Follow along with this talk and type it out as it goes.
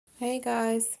Hey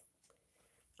guys,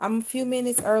 I'm a few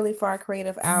minutes early for our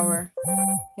creative hour.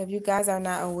 If you guys are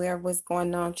not aware of what's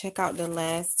going on, check out the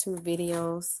last two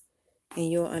videos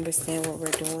and you'll understand what we're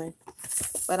doing.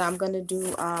 But I'm going to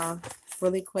do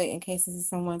really quick in case this is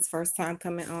someone's first time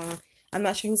coming on. I'm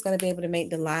not sure who's going to be able to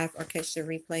make the live or catch the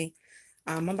replay.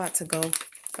 I'm about to go,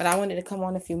 but I wanted to come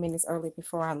on a few minutes early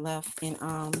before I left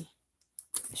and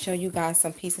show you guys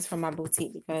some pieces from my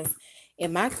boutique, because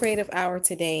in my creative hour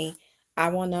today I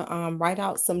want to write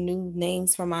out some new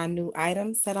names for my new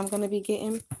items that I'm going to be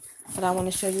getting, but I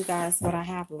want to show you guys what I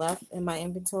have left in my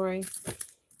inventory.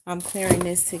 I'm clearing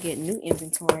this to get new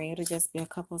inventory. It'll just be a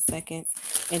couple of seconds,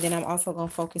 and then I'm also going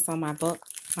to focus on my book,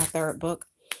 my third book.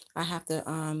 I have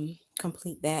to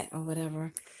complete that or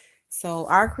whatever. So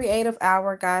our creative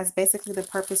hour, guys, basically the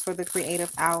purpose for the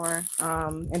creative hour.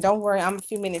 And don't worry, I'm a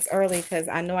few minutes early because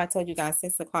I know I told you guys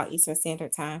 6 o'clock Eastern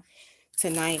Standard Time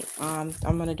tonight. I'm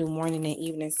going to do morning and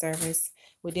evening service.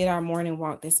 We did our morning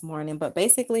walk this morning, but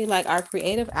basically like our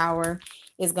creative hour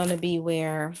is going to be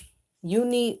where you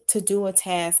need to do a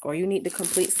task or you need to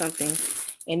complete something,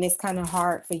 and it's kind of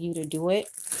hard for you to do it.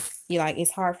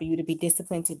 It's hard for you to be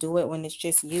disciplined to do it when it's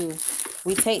just you.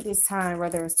 We take this time,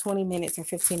 whether it's 20 minutes or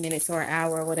 15 minutes or an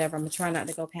hour or whatever. I'm gonna try not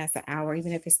to go past an hour,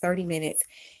 even if it's 30 minutes.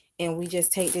 And we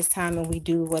just take this time and we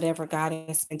do whatever God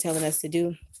has been telling us to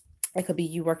do. It could be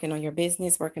you working on your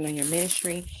business, working on your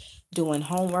ministry, doing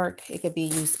homework. It could be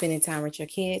you spending time with your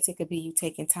kids. It could be you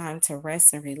taking time to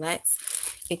rest and relax.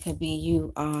 It could be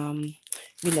you,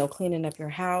 cleaning up your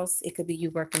house. It could be you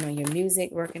working on your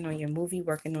music, working on your movie,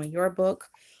 working on your book,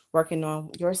 working on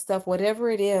your stuff. Whatever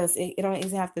it is, it don't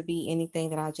even have to be anything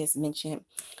that I just mentioned.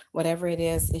 Whatever it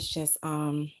is, it's just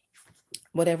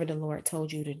whatever the Lord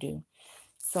told you to do.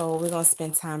 So we're going to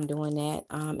spend time doing that.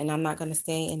 And I'm not going to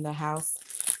stay in the house.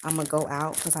 I'm going to go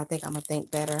out because I think I'm going to think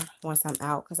better once I'm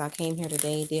out, because I came here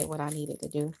today, did what I needed to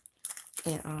do.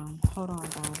 And hold on,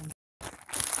 guys.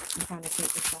 I'm trying to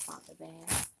take the stuff out the bag.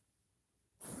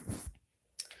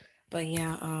 But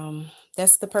yeah,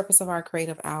 that's the purpose of our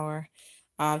creative hour.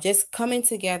 Just coming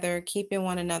together, keeping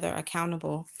one another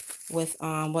accountable with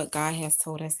what God has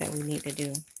told us that we need to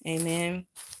do. Amen.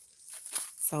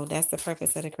 So that's the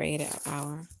purpose of the creative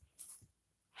hour.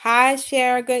 Hi,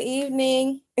 Shara. Good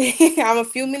evening. I'm a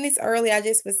few minutes early. I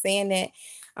just was saying that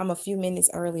I'm a few minutes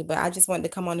early, but I just wanted to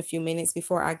come on a few minutes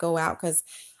before I go out because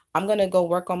I'm going to go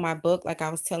work on my book. Like I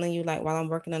was telling you, like while I'm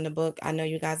working on the book, I know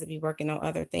you guys will be working on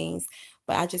other things,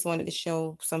 but I just wanted to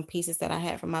show some pieces that I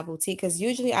had from my boutique, because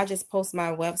usually I just post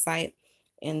my website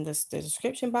in the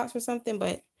description box or something.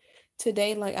 But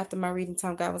today, like after my reading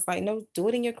time, God was like, no, do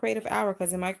it in your creative hour,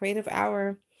 because in my creative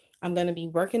hour, I'm going to be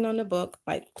working on the book,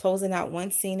 like closing out one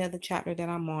scene of the chapter that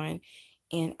I'm on,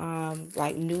 and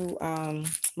like new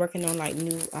working on like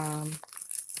new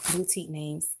boutique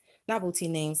names, not boutique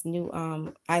names, new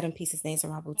item pieces names for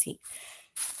my boutique.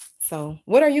 So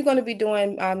what are you going to be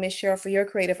doing, Miss Cheryl, for your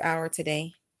creative hour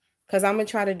today? Because I'm going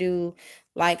to try to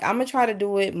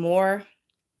do, it more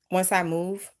once I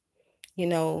move, you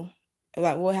know,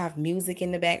 like we'll have music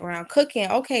in the background, cooking.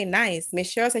 Okay, nice.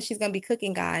 Miss Cheryl said she's gonna be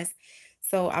cooking, guys.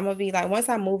 So I'm gonna be like, once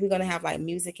I move, we're gonna have like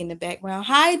music in the background.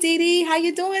 Hi, Dee Dee. How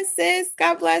you doing, sis?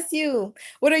 God bless you.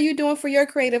 What are you doing for your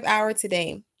creative hour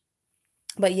today?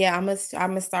 But yeah, I'm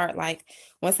gonna start like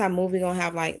once I move, we're gonna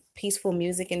have like peaceful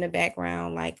music in the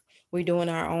background, like we're doing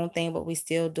our own thing, but we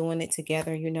still doing it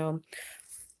together, you know.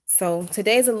 So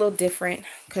today's a little different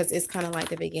because it's kind of like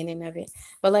the beginning of it.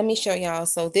 But let me show y'all.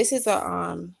 So this is like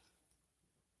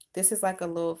a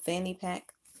little fanny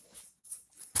pack.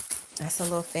 That's a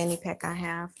little fanny pack I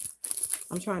have.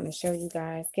 I'm trying to show you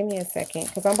guys. Give me a second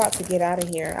because I'm about to get out of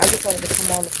here. I just wanted to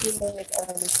come on a few minutes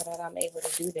early so that I'm able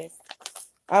to do this.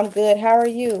 I'm good. How are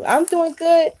you? I'm doing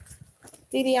good.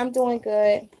 Dee Dee, I'm doing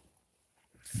good.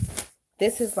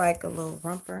 This is like a little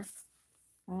romper.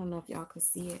 I don't know if y'all can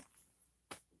see it.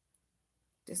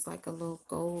 Just like a little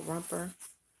gold romper.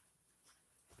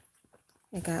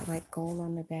 It got like gold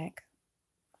on the back.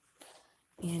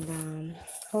 And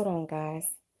hold on, guys.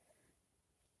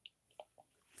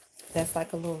 That's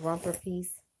like a little romper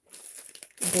piece.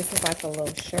 This is like a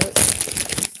little shirt.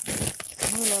 I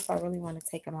don't know if I really want to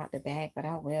take them out the bag, but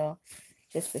I will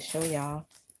just to show y'all,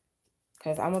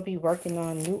 because I'm gonna be working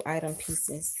on new item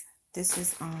pieces. This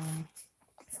is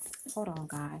hold on,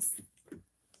 guys.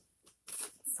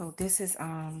 So this is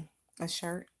a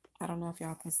shirt. I don't know if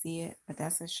y'all can see it, but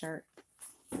that's a shirt.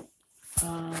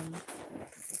 Show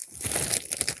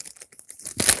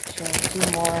a few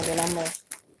more, then I'm gonna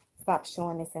stop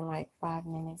showing this in like 5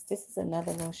 minutes. This is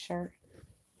another little shirt.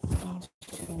 I'm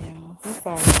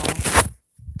sorry, y'all.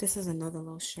 This is another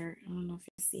little shirt. I don't know if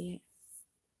you see it.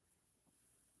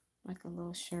 like a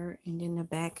little shirt, and then the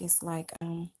back is like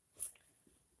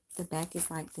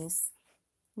this.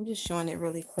 I'm just showing it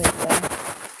really quick though.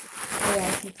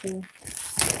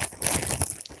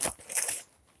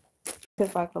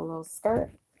 It's like a little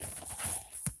skirt.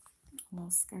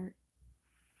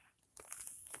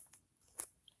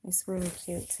 It's really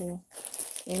cute too.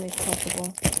 And it's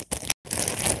comfortable.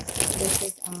 This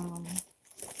is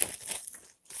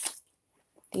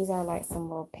these are like some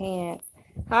little pants.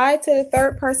 Hi to the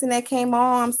third person that came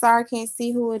on. I'm sorry I can't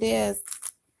see who it is.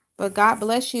 But God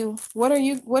bless you. What are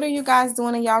you guys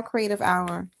doing in y'all creative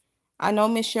hour? I know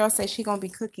Miss Cheryl said she gonna be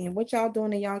cooking. What y'all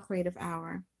doing in y'all creative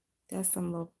hour? There's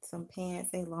some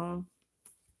pants. They long.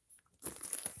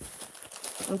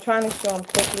 I'm trying to show them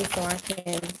quickly so I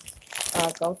can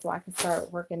so I can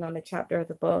start working on the chapter of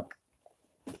the book.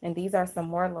 And these are some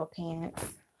more little pants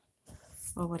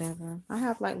or whatever. I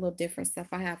have like little different stuff.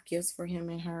 I have gifts for him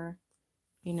and her.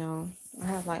 You know, I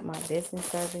have like my business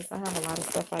service. I have a lot of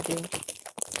stuff I do.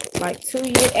 Like 2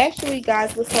 years. Actually,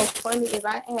 guys, what's so funny is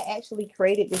I had actually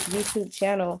created this YouTube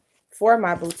channel for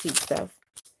my boutique stuff.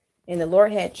 And the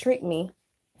Lord had tricked me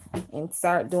and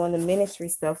start doing the ministry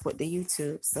stuff with the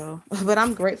YouTube. So, but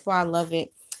I'm grateful. I love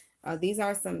it. These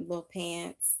are some little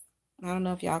pants. I don't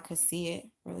know if y'all could see it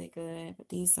really good, but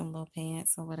these some little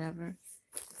pants or whatever.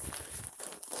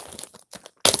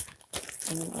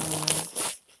 And,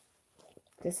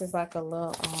 this is like a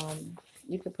little,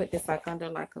 you could put this like under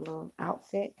like a little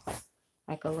outfit,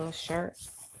 like a little shirt.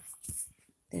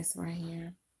 This right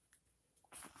here.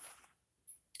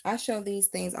 I show these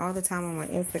things all the time on my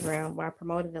Instagram, where I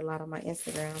promoted a lot on my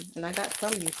Instagram. And I got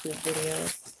some YouTube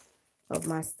videos of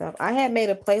my stuff. I had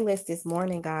made a playlist this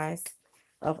morning, guys,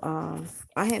 of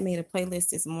I had made a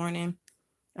playlist this morning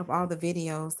of all the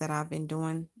videos that I've been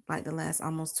doing like the last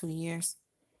almost 2 years.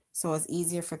 So it's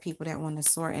easier for people that want to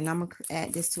sort. And I'm going to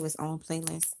add this to its own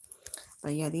playlist.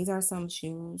 But yeah, these are some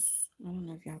shoes. I don't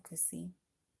know if y'all could see.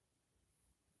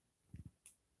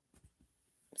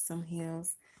 Some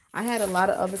heels. I had a lot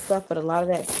of other stuff, but a lot of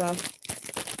that stuff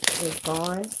is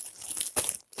gone.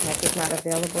 Like it's not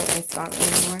available in stock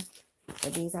anymore.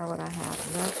 But these are what I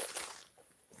have left.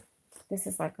 This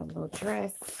is like a little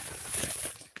dress.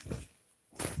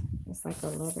 It's like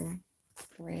a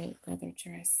red leather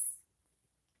dress.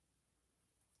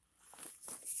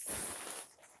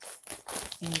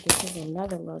 And this is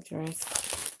another little dress.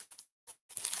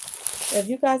 If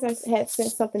you guys had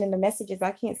sent something in the messages,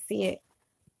 I can't see it.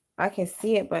 I can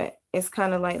see it, but it's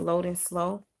kind of like loading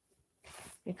slow.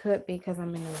 It could be because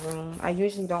I'm in the room. I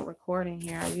usually don't record in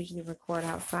here. I usually record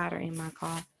outside or in my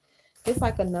car. It's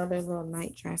like another little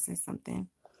night dress or something.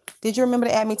 Did you remember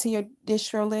to add me to your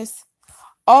distro list?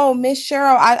 Oh, Miss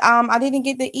Cheryl, I didn't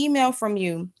get the email from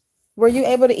you. Were you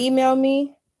able to email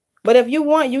me? But if you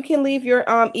want, you can leave your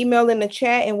email in the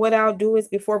chat. And what I'll do is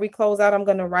before we close out, I'm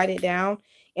going to write it down.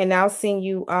 And I'll send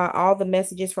you all the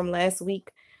messages from last week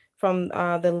from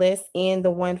the list and the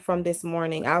one from this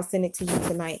morning. I'll send it to you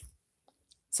tonight.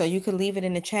 So you can leave it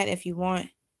in the chat if you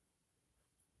want.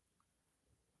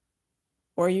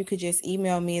 Or you could just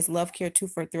email me. It's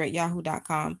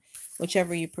lovecare243@yahoo.com,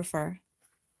 whichever you prefer.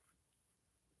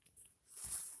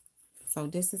 So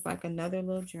this is like another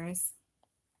little dress.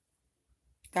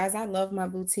 Guys, I love my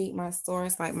boutique. My store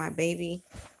is like my baby.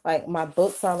 Like my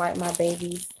books are like my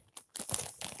babies.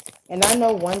 And I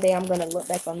know one day I'm going to look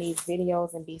back on these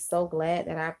videos and be so glad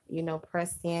that I,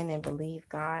 pressed in and believed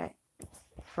God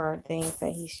for things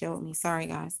that he showed me. Sorry,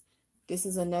 guys. This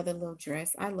is another little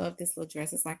dress. I love this little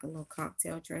dress. It's like a little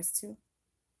cocktail dress, too.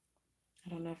 I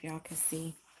don't know if y'all can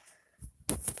see.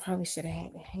 Probably should have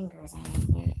had the hangers on,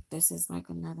 but this is like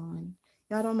another one.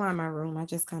 Y'all don't mind my room. I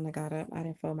just kind of got up. I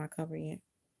didn't fold my cover yet.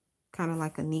 Kind of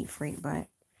like a neat freak, but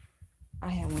I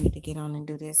had wanted to get on and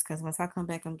do this because once I come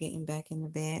back, I'm getting back in the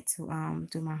bed to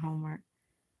do my homework.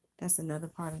 That's another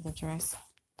part of the dress.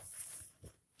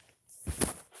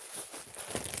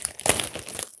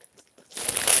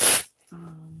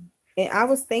 And I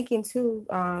was thinking too,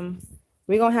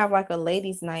 we're gonna have like a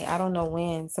ladies' night. I don't know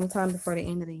when, sometime before the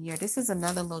end of the year. This is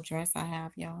another little dress I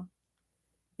have, y'all.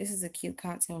 This is a cute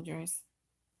cocktail dress.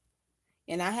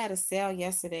 And I had a sale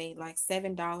yesterday, like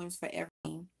 $7 for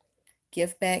everything.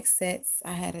 Gift bag sets,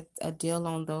 I had a deal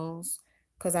on those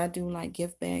because I do like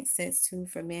gift bag sets too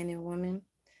for men and women.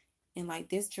 And like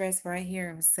this dress right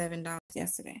here was $7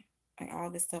 yesterday. Like all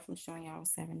this stuff I'm showing y'all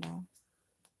was $7.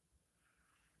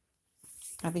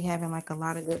 I'll be having like a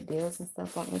lot of good deals and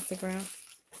stuff on Instagram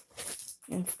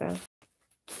and stuff.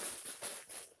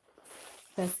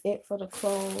 That's it for the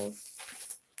clothes.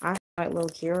 I have like little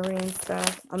jewelry and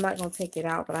stuff. I'm not going to take it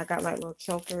out, but I got like little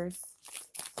chokers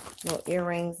little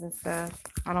earrings and stuff.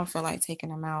 I don't feel like taking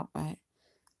them out, but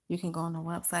you can go on the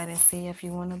website and see if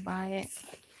you want to buy it.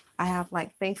 I have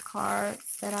like face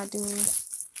cards that I do,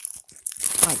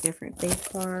 like different face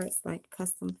cards, like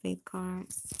custom face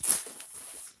cards.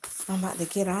 I'm about to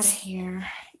get out of here.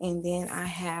 And then I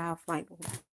have like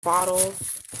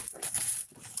bottles.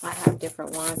 I have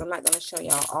different ones. I'm not going to show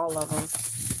y'all all of them,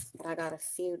 but I got a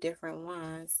few different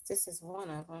ones. This is one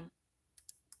of them.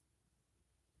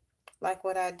 Like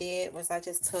what I did was I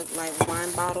just took like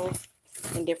wine bottles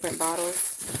and different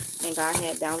bottles, and God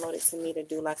had downloaded to me to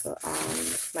do like a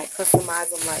like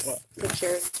customize them like with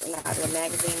pictures and out of a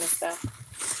magazine and stuff.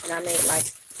 And I made like,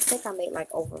 I think I made like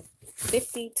over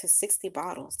 50 to 60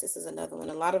 bottles. This is another one.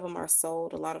 A lot of them are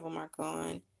sold. A lot of them are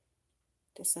gone.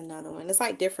 This is another one. It's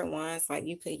like different ones. Like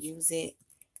you could use it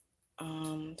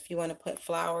if you want to put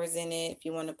flowers in it. If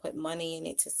you want to put money in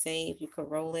it to save, you could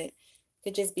roll it.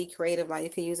 Could just be creative. Like you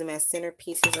could use them as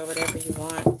centerpieces or whatever you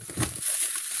want.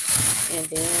 And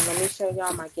then let me show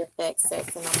y'all my gift bag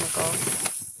sets, and I'm gonna go.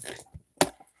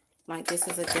 Like this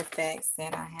is a gift bag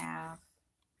set I have.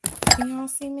 Can y'all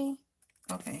see me?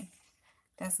 Okay.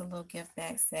 That's a little gift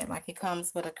bag set. Like it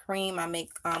comes with a cream. I make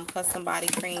custom body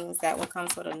creams. That one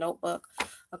comes with a notebook,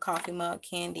 a coffee mug,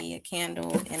 candy, a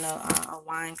candle, and a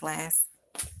wine glass.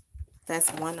 That's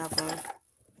one of them.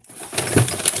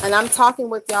 And I'm talking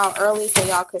with y'all early so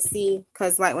y'all could see,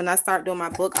 because like when I start doing my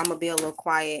book, I'm gonna be a little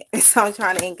quiet. So I'm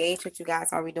trying to engage with you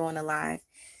guys while we're doing a live.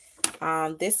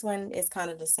 This one is kind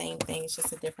of the same thing. It's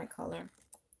just a different color.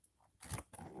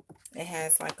 It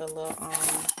has like a little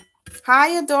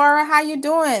Hi Adora, how you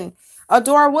doing?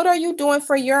 Adora, what are you doing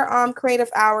for your creative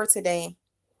hour today?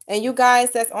 And you guys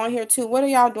that's on here too, what are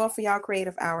y'all doing for y'all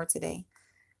creative hour today?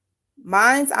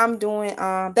 Mine's I'm doing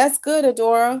that's good,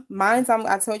 Adora. Mine's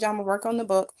I told you I'm gonna work on the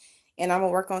book, and I'm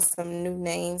gonna work on some new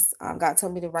names. God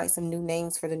told me to write some new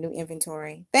names for the new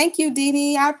inventory. Thank you, Dee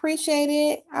Dee. I appreciate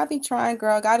it. I'll be trying,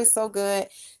 girl. God is so good.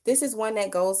 This is one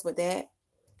that goes with that.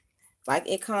 Like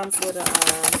it comes with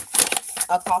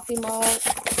a coffee mug.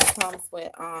 It comes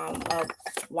with a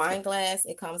wine glass.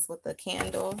 It comes with a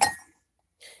candle,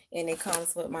 and it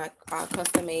comes with my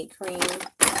custom made cream.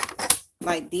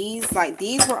 Like these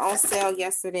were on sale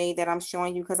yesterday that I'm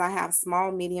showing you, because I have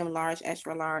small, medium, large,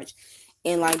 extra large,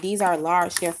 and like these are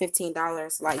large. They're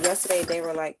 $15. Like yesterday they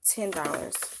were like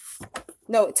 $10.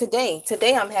 No, today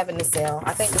I'm having the sale.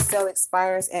 I think the sale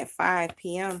expires at 5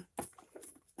 p.m.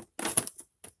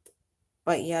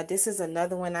 But yeah, this is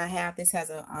another one I have. This has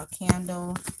a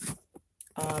candle,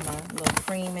 a little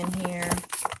cream in here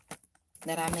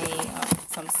that I made,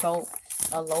 some soap,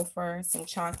 a loafer, some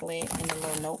chocolate, and a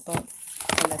little notebook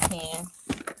and a pen.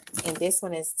 And this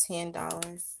one is $10.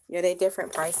 Yeah, they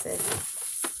different prices.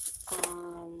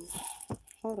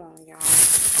 Hold on, y'all.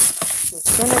 As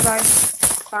soon as I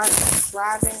start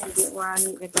driving and get where I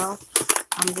need to go,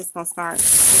 I'm just gonna start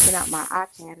picking out my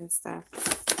iPad and stuff.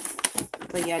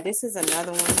 But yeah, this is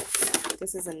another one.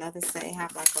 This is another set. It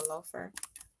has like a loafer,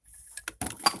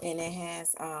 and it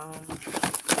has like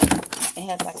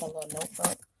a little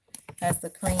notebook. Has the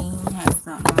cream, has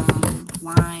the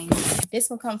wine. This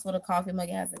one comes with a coffee mug.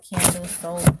 It has a candle,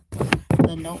 soap,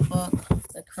 the notebook,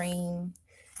 the cream,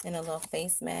 and a little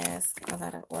face mask. I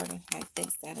gotta order, like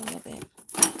fix that a little bit.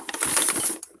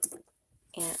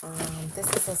 And this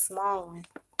is a small one.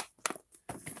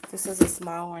 This is a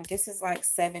small one. This is like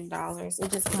 $7.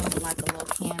 It just comes with like a little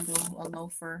candle, a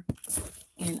loafer,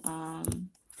 and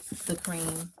the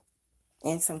cream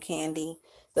and some candy.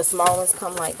 The small ones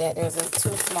come like that. There's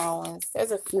two small ones.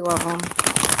 There's a few of them,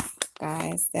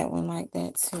 guys, that one like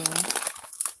that too.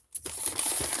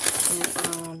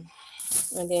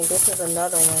 And then this is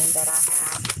another one that I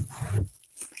have.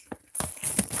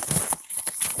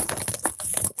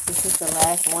 This is the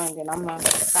last one. Then I'm gonna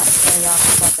stop showing y'all the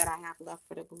stuff that I have left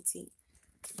for the boutique.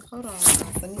 Hold on,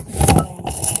 guys. Let me put this on.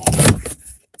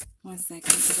 1 second,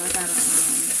 because I gotta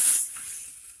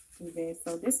do this.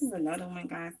 So this is another one,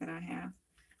 guys, that I have.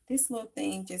 This little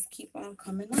thing just keep on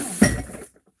coming on.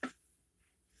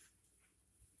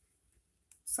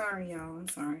 Sorry, y'all. I'm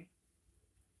sorry.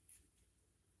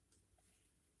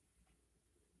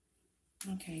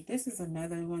 Okay, this is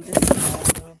another one. This is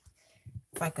another one.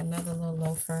 It's like another little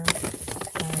loafer.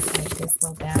 Like this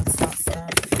little bath salt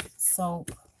stuff.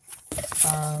 Soap.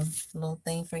 Little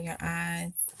thing for your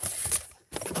eyes.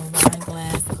 A wine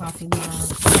glass, coffee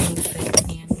mug,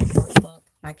 and notebook.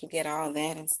 I could get all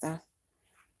that and stuff.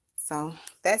 So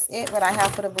that's it. What I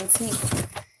have for the boutique.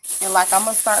 And like I'm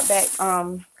gonna start back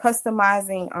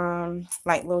customizing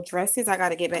like little dresses. I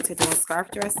gotta get back to doing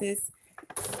scarf dresses.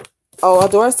 Oh,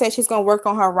 Adora said she's going to work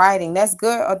on her writing. That's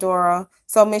good, Adora.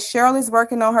 So Miss Cheryl is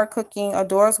working on her cooking.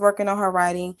 Adora's working on her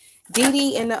writing. Dee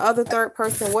Dee and the other third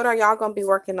person, what are y'all going to be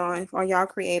working on? Are y'all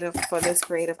creative for this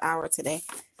creative hour today?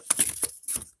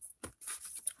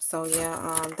 So,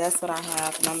 yeah, that's what I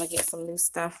have. And I'm going to get some new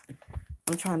stuff.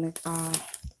 I'm trying to,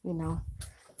 you know.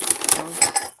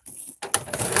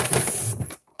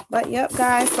 But, yep,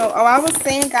 guys. So, I was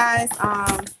saying, guys,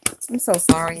 I'm so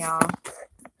sorry, y'all.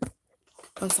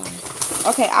 I'm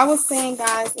sorry. Okay, I was saying,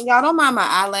 guys, and y'all don't mind my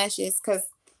eyelashes because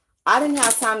I didn't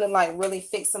have time to, like, really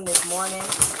fix them this morning.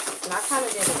 And I kind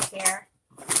of didn't care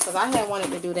because I had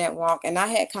wanted to do that walk. And I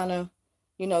had kind of,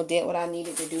 you know, did what I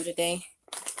needed to do today.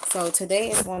 So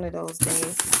today is one of those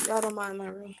days. Y'all don't mind my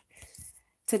room.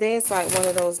 Today is like one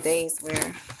of those days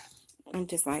where I'm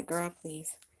just like, girl,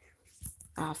 please.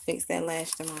 I'll fix that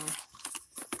lash tomorrow.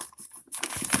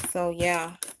 So,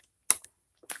 yeah.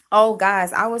 Oh,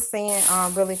 guys, I was saying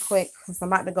really quick because I'm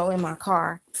about to go in my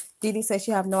car. Dee Dee said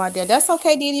she have no idea. That's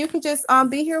okay, Dee Dee. You can just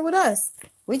be here with us.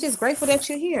 We're just grateful that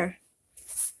you're here.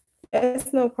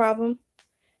 That's no problem.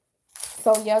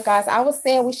 So, yeah, guys, I was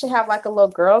saying we should have like a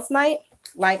little girls' night.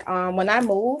 Like when I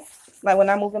move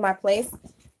in my place,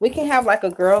 we can have like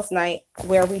a girls' night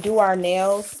where we do our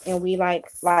nails and we like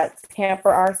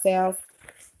pamper ourselves.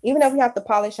 Even if we have to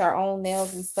polish our own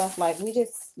nails and stuff, like we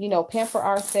just, you know, pamper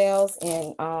ourselves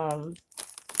and,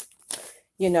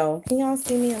 you know, can y'all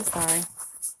see me? I'm sorry.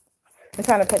 I'm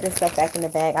trying to put this stuff back in the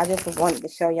bag. I just wanted to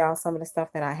show y'all some of the stuff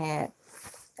that I had.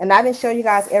 And I didn't show you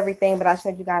guys everything, but I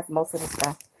showed you guys most of the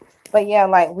stuff. But yeah,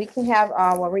 like we can have,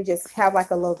 where we just have like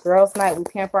a little girls' night. We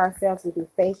pamper ourselves. We do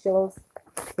facials.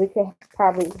 We can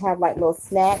probably have like little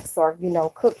snacks or, you know,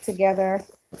 cook together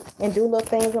and do little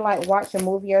things and like watch a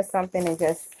movie or something and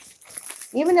just,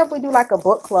 even if we do like a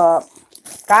book club,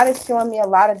 God is showing me a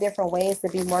lot of different ways to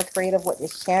be more creative with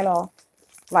this channel.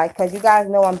 Like, because you guys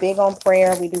know I'm big on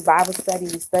prayer. We do Bible study.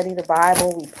 We study the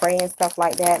Bible. We pray and stuff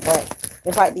like that. But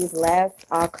it's like these last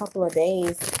couple of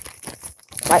days,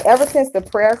 like ever since the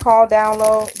prayer call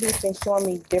download, he's been showing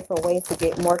me different ways to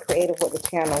get more creative with the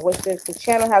channel. Which is, the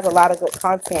channel has a lot of good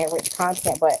content, rich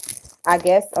content. But I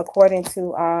guess according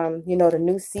to, you know, the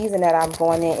new season that I'm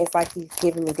going in, it's like he's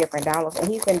giving me different downloads. And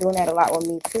he's been doing that a lot with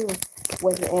me too,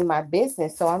 in my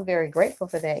business. So I'm very grateful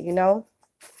for that, you know.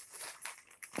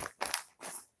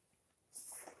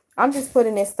 I'm just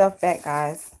putting this stuff back,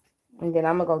 guys. And then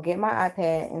I'm going to go get my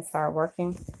iPad and start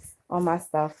working on my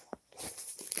stuff.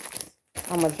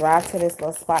 I'm going to drive to this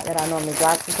little spot that I normally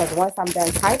drive to. Because once I'm done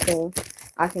typing,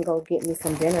 I can go get me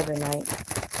some dinner tonight.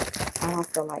 I don't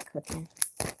feel like cooking.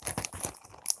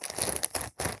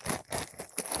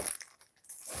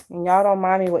 And y'all don't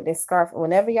mind me with this scarf.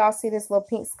 Whenever y'all see this little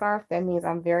pink scarf, that means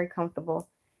I'm very comfortable.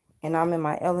 And I'm in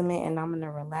my element and I'm in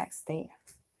a relaxed state.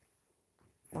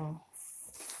 So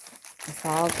it's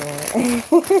all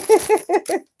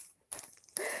good.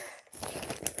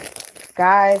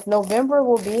 Guys, November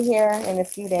will be here in a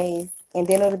few days. And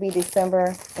then it'll be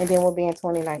December. And then we'll be in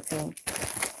 2019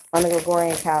 on the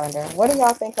Gregorian calendar. What do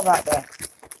y'all think about that?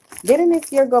 Didn't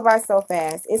this year go by so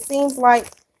fast? It seems like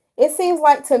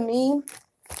to me,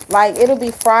 like it'll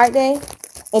be Friday.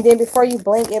 And then before you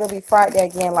blink, it'll be Friday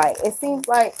again. Like it seems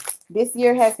like this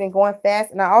year has been going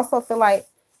fast. And I also feel like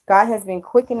God has been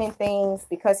quickening things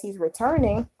because he's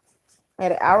returning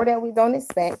at an hour that we don't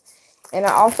expect. And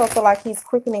I also feel like he's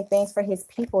quickening things for his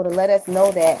people to let us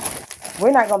know that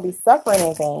we're not going to be suffering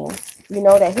in vain. You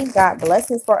know, that he's got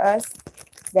blessings for us,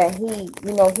 that he,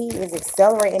 you know, he is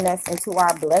accelerating us into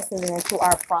our blessings and into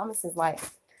our promises. Like,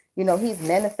 you know, he's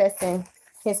manifesting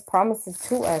his promises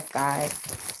to us,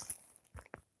 guys.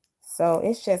 So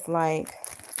it's just like,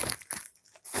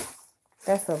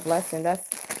 that's a blessing. That's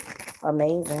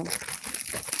amazing.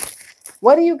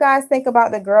 What do you guys think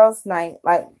about the girls' night?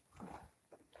 Like,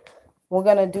 we're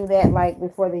going to do that like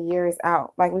before the year is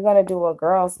out. Like, we're going to do a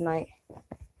girls' night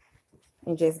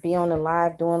and just be on the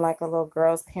live doing like a little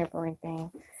girls' pampering thing.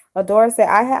 Adora said,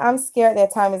 I'm scared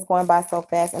that time is going by so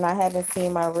fast and I haven't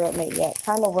seen my real mate yet.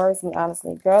 Kind of worries me,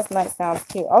 honestly. Girls' night sounds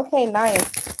cute. Okay, nice.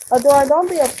 Adora, don't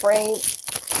be afraid.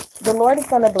 The Lord is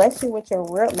going to bless you with your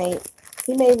real mate.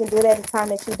 He may even do it at a time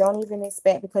that you don't even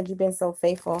expect because you've been so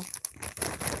faithful.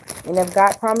 And if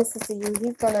God promises to you,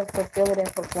 he's going to fulfill it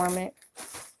and perform it.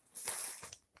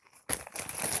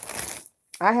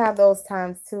 I have those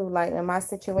times too, like in my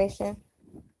situation.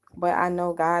 But I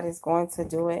know God is going to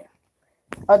do it.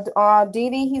 Dee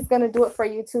Dee, he's going to do it for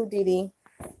you too, Dee Dee.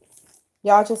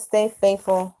 Y'all just stay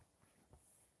faithful.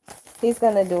 He's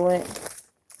going to do it.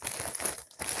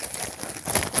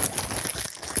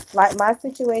 Like my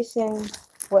situation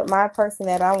with my person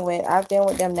that I'm with, I've been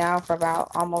with them now for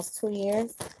about almost 2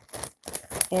 years.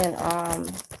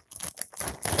 And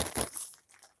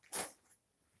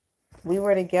we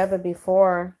were together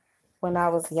before when I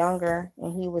was younger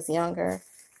and he was younger.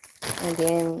 And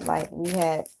then like we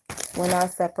went our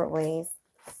separate ways.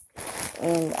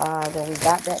 And then we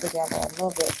got back together a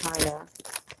little bit kind of.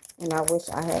 And I wish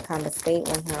I had kind of stayed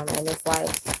with him. And it's like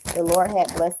the Lord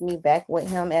had blessed me back with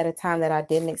him at a time that I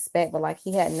didn't expect. But like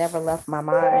he had never left my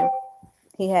mind.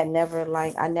 He had never,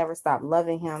 like, I never stopped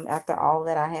loving him after all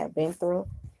that I had been through.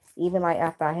 Even like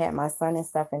after I had my son and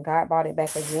stuff, and God brought it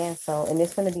back again. So, and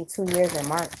it's going to be 2 years in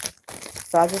March.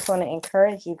 So I just want to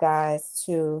encourage you guys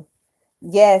to,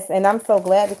 yes. And I'm so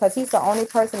glad because he's the only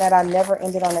person that I never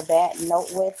ended on a bad note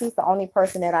with. He's the only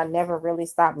person that I never really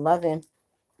stopped loving,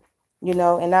 you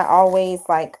know, and I always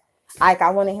like I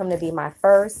wanted him to be my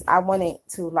first. I wanted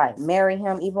to like marry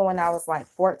him even when I was like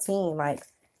 14. Like,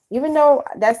 even though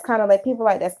that's kind of like people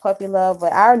like that's puppy love,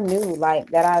 but I knew like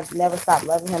that I've never stopped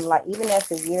loving him. Like, even as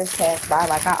the years passed by,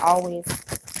 like I always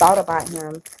thought about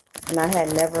him, and I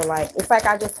had never, like, it's like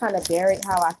I just kind of buried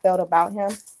how I felt about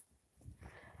him,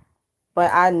 but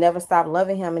I never stopped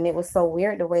loving him. And it was so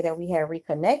weird the way that we had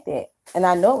reconnected, and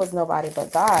I know it was nobody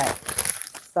but God.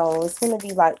 So it's going to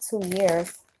be like 2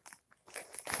 years.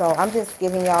 So I'm just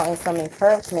giving y'all some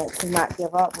encouragement to not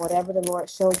give up. Whatever the Lord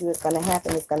showed you is going to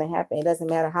happen, it's going to happen. It doesn't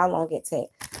matter how long it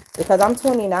takes. Because I'm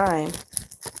 29,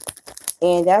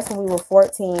 and that's when we were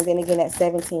 14, then again at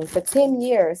 17. For 10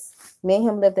 years, me and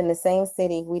him lived in the same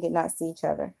city. We did not see each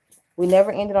other. We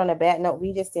never ended on a bad note.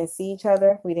 We just didn't see each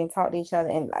other. We didn't talk to each other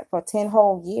in like for 10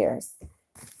 whole years.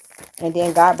 And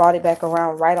then God brought it back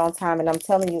around right on time. And I'm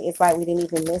telling you, it's like we didn't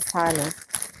even miss timing.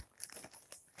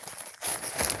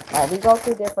 We go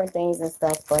through different things and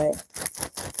stuff, but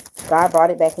God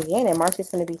brought it back again. And March is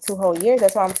going to be 2 whole years.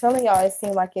 That's why I'm telling y'all, it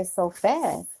seems like it's so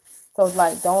fast. So it's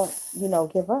like, don't,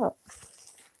 give up.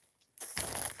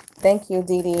 Thank you,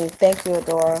 Dee Dee. Thank you,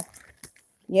 Adora.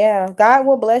 Yeah, God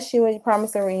will bless you when you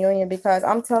promise a reunion, because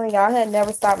I'm telling y'all, I had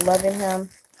never stopped loving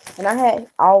him. And I had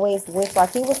always wished,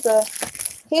 like, he was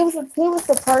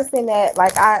the person that,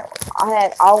 like, I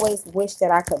had always wished that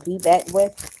I could be back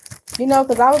with.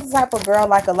 Because I was the type of girl,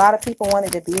 like, a lot of people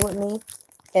wanted to be with me,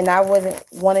 and I wasn't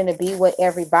wanting to be with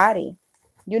everybody,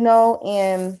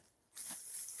 and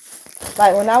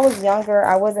like when I was younger,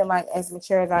 I wasn't like as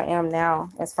mature as I am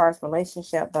now as far as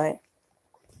relationship, but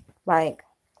like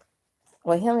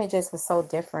with him, it just was so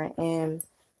different, and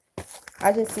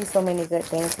I just see so many good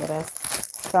things with us.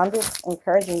 So I'm just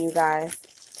encouraging you guys.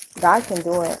 God can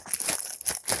do it.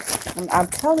 I'm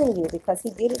telling you, because he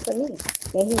did it for me,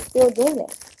 and he's still doing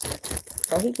it.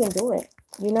 So he can do it,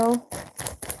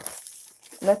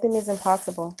 Nothing is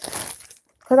impossible.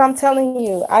 Because I'm telling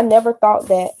you, I never thought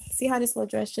that. See how this little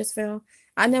dress just fell?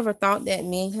 I never thought that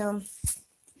me and him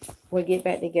would get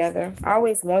back together. I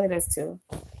always wanted us to.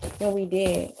 And we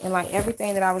did. And like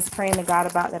everything that I was praying to God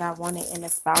about that I wanted in a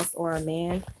spouse or a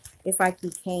man, it's like he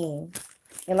came.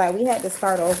 And like we had to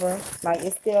start over. Like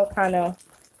we're still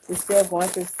going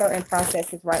through certain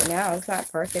processes right now. It's not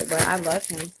perfect, but I love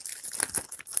him.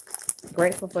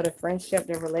 Grateful for the friendship,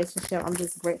 the relationship. I'm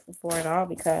just grateful for it all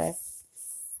because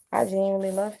I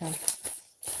genuinely love him.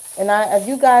 And if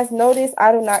you guys notice,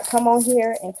 I do not come on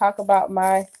here and talk about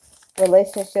my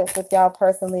relationships with y'all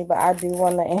personally, but I do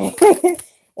want to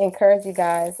encourage you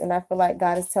guys. And I feel like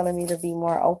God is telling me to be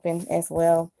more open as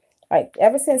well. Like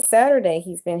ever since Saturday,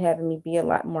 he's been having me be a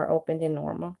lot more open than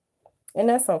normal. And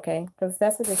that's okay, because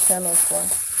that's what this channel is for.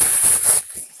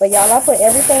 But y'all, I put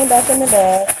everything back in the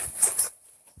bag.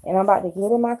 And I'm about to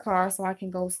get in my car so I can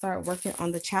go start working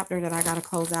on the chapter that I got to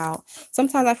close out.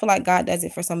 Sometimes I feel like God does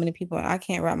it for so many people. I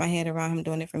can't wrap my head around him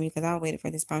doing it for me, because I waited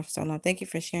for this time for so long. Thank you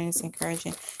for sharing this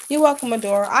encouraging. You're welcome,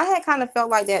 Adora. I had kind of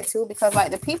felt like that too, because like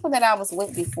the people that I was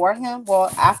with before him,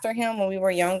 after him when we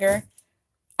were younger,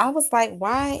 I was like,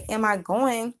 why am I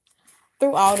going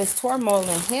through all this turmoil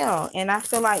and hell? And I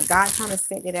feel like God kind of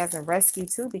sent it as a rescue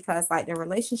too, because like the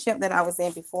relationship that I was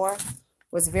in before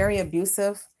was very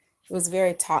abusive. It was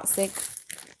very toxic.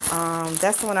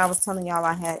 That's the one I was telling y'all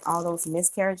I had all those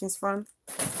miscarriages from.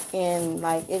 And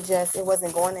like it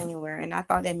wasn't going anywhere. And I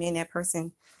thought that me and that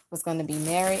person was going to be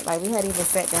married. Like we had even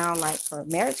sat down like for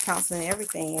marriage counseling and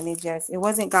everything. And it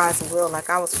wasn't God's will. Like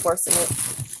I was forcing it.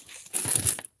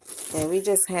 And we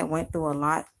just had went through a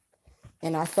lot.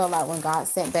 And I felt like when God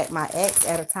sent back my ex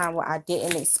at a time where I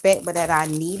didn't expect, but that I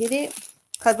needed it.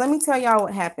 Because let me tell y'all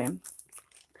what happened.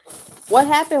 What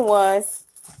happened was,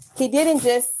 he didn't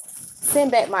just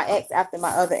send back my ex after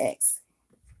my other ex.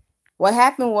 What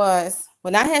happened was,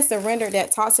 when I had surrendered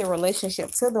that toxic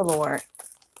relationship to the Lord,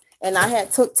 And I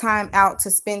had took time out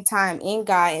to spend time in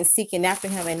God and seeking after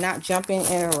him and not jumping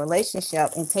in a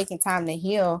relationship and taking time to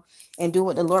heal and do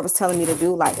what the Lord was telling me to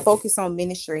do, like focus on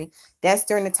ministry. That's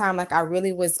during the time like I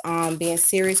really was being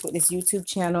serious with this YouTube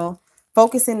channel,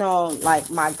 focusing on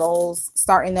like my goals,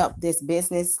 starting up this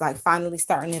business, like finally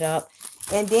starting it up.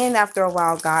 And then after a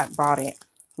while, God brought it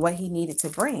what he needed to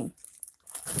bring.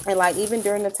 And like even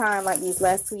during the time, like these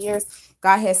last 2 years,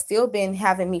 God has still been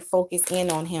having me focus in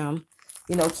on him,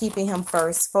 you know, keeping him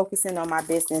first, focusing on my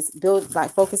business,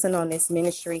 focusing on this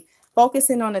ministry,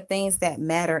 focusing on the things that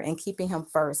matter and keeping him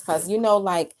first. Because, you know,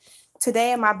 like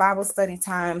today in my Bible study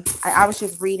time, I was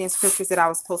just reading scriptures that I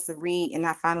was supposed to read, and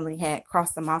I finally had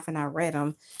crossed them off and I read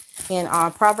them. And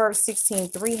Proverbs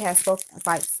 16:3 has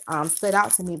stood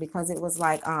out to me because it was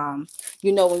like,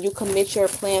 you know, when you commit your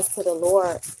plans to the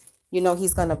Lord, you know,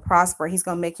 he's going to prosper. He's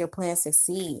going to make your plans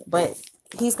succeed. But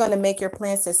he's going to make your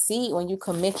plans succeed when you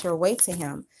commit your way to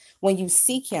him, when you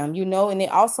seek him, you know. And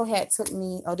it also had took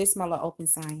me, oh, this is my little open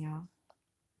sign, y'all.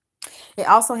 It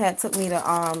also had took me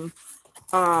to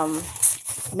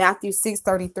Matthew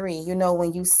 6:33. You know,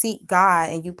 when you seek God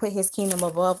and you put his kingdom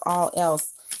above all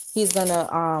else, he's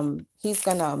gonna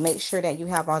make sure that you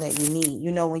have all that you need.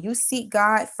 You know, when you seek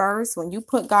God first, when you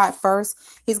put God first,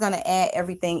 he's gonna add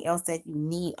everything else that you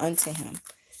need unto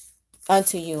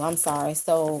you. I'm sorry.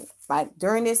 So like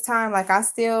during this time, like I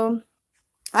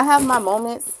have my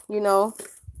moments, you know,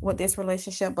 with this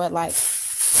relationship, but like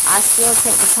I still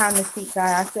take the time to seek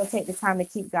God. I still take the time to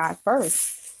keep God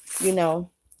first, you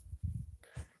know,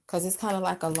 because it's kind of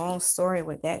like a long story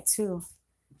with that too.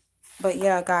 But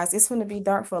yeah, guys, it's going to be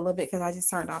dark for a little bit because I just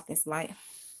turned off this light.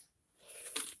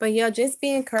 But yeah, just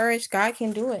be encouraged. God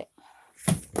can do it.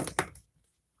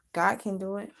 God can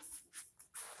do it.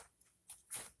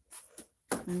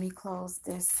 Let me close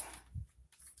this.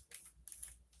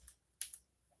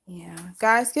 Yeah,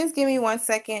 guys, just give me 1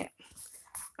 second.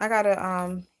 I got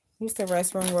to use the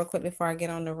restroom real quick before I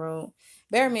get on the road.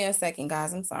 Bear me a second,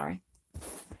 guys. I'm sorry.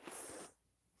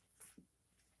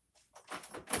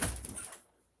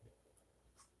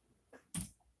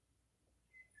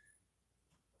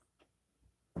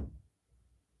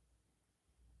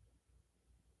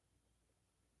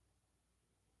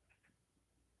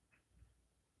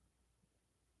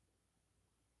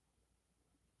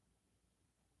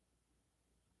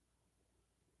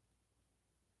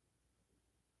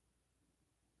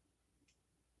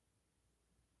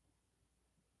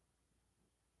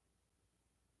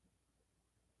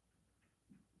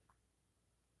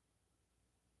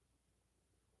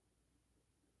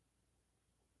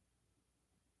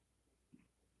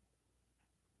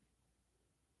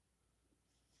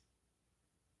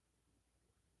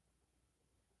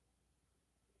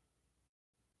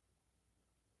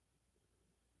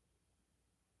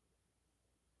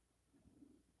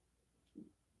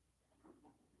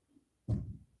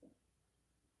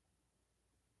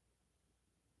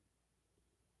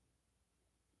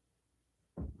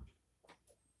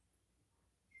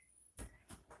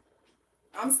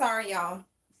 I'm sorry, y'all.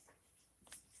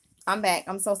 I'm back.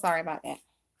 I'm so sorry about that.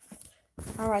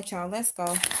 All right, y'all, let's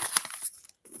go.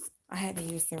 I had to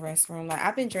use the restroom. Like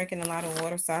I've been drinking a lot of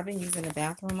water, so I've been using the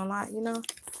bathroom a lot, you know.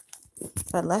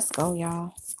 But let's go,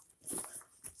 y'all.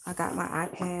 I got my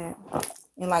iPad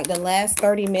in like the last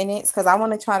 30 minutes because I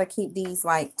want to try to keep these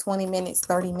like 20 minutes,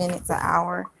 30 minutes, an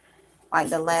hour. Like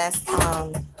the last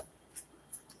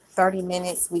 30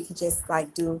 minutes, we could just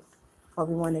like do what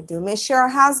we want to do. Miss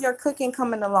Cheryl, how's your cooking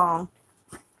coming along?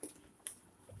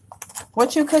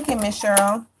 What you cooking, Miss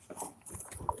Cheryl?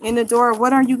 In the door,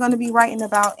 what are you going to be writing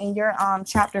about in your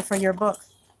chapter for your book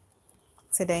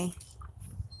today?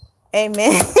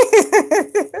 Amen.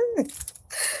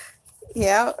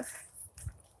 Yep.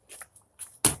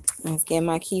 Let's get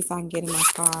my keys so I can get in my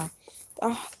car.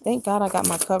 Oh, thank God I got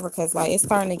my cover because like it's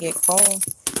starting to get cold.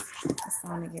 It's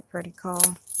starting to get pretty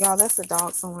cold. Y'all, that's a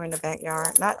dog somewhere in the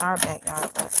backyard. Not our backyard,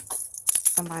 but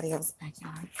somebody else's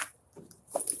backyard.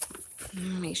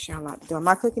 Make sure I lock the door.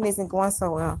 My cooking isn't going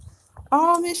so well.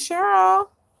 Oh, Miss Cheryl,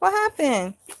 what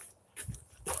happened?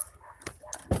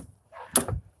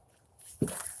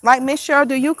 Like, Miss Cheryl,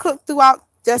 do you cook throughout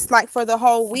just like for the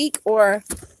whole week, or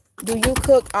do you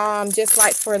cook just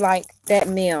like for like that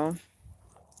meal?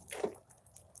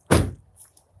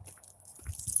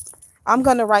 I'm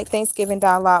gonna write Thanksgiving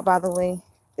dialogue, by the way.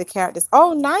 The characters.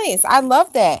 Oh, nice. I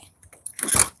love that.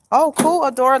 Oh, cool,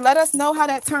 Adora. Let us know how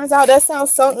that turns out. That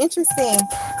sounds so interesting.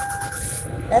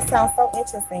 That sounds so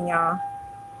interesting, y'all.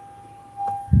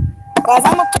 Guys,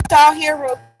 I'm gonna put y'all here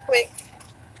real quick.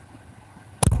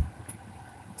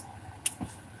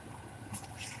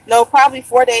 No, probably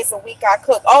 4 days a week I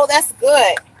cook. Oh, that's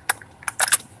good.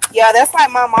 Yeah, that's like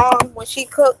my mom when she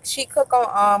cook. She cook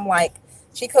on like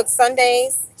she cooks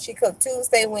Sundays. She cooked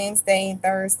Tuesday, Wednesday, and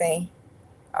Thursday.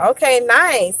 Okay,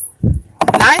 nice,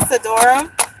 nice, Adora.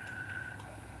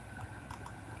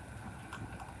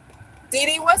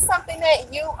 Didi, what's something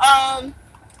that you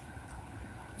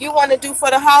want to do for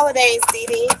the holidays,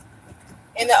 Didi?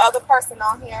 And the other person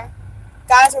on here,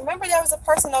 guys. Remember there was a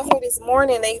person on here this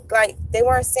morning. They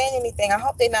weren't saying anything. I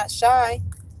hope they're not shy,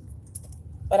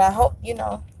 but I hope you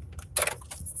know.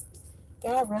 Do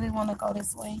I really want to go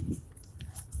this way?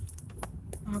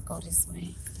 I'll go this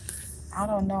way. I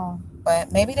don't know,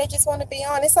 but maybe they just want to be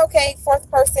on. It's okay, fourth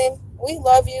person. We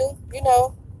love you. You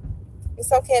know,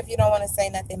 it's okay if you don't want to say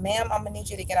nothing, ma'am. I'm gonna need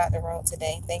you to get out the road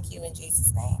today. Thank you in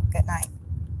Jesus' name. Good night.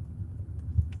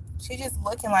 She just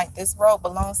looking like this road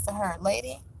belongs to her,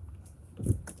 lady.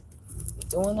 You're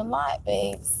doing a lot,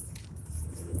 babes.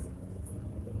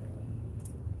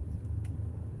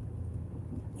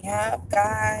 Yeah,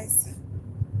 guys.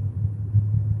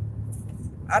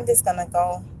 I'm just gonna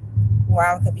go where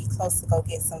I could be close to go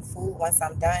get some food once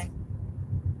I'm done,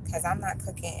 because I'm not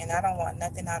cooking and I don't want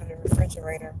nothing out of the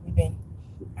refrigerator.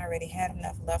 I already had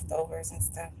enough leftovers and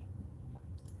stuff.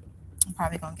 I'm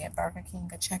probably gonna get Burger King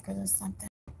or Checkers or something.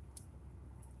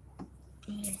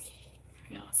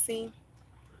 Y'all see?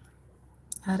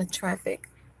 A lot of traffic.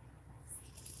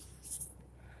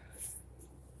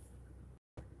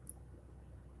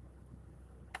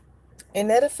 And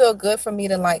it'll feel good for me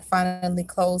to like finally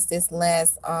close this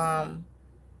last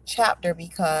chapter,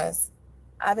 because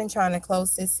I've been trying to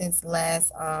close this since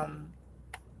last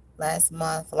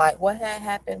month. Like what had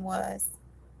happened was,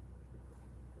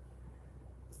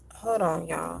 hold on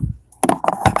y'all,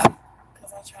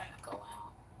 because I'm trying to go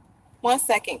out. 1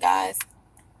 second, guys.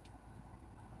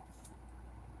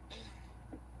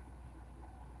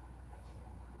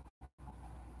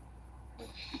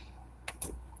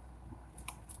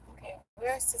 Okay,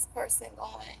 where's this person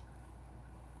going?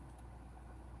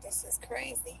 This is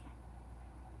crazy.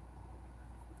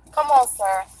 Come on,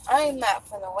 sir. I am not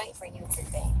gonna wait for you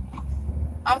today.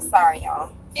 I'm sorry,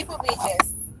 y'all. People be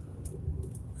just.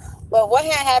 But what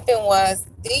had happened was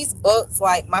these books,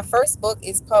 like my first book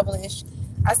is published.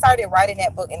 I started writing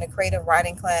that book in the creative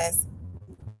writing class.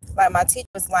 Like my teacher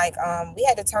was like, we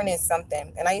had to turn in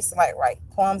something. And I used to like write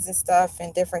poems and stuff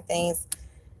and different things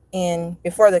in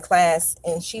before the class.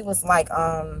 And she was like,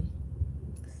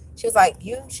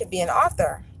 you should be an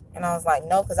author. And I was like,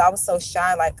 no, because I was so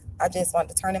shy. Like I just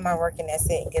wanted to turn in my work and that's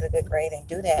it and get a good grade and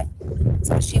do that.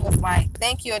 So she was like,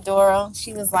 thank you, Adora.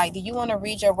 She was like, do you want to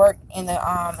read your work in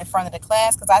front of the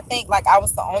class? Because I think like I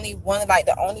was the only one, like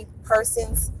the only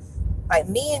persons, like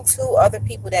me and 2 other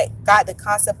people that got the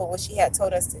concept of what she had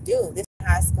told us to do. This in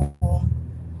high school.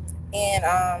 And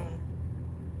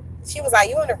she was like,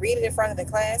 you want to read it in front of the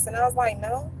class? And I was like,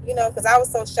 no, because I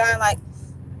was so shy. Like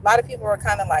a lot of people were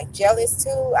kind of like jealous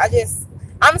too.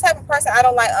 I'm the type of person, I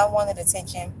don't like unwanted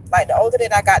attention. Like the older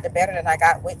that I got, the better that I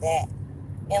got with that.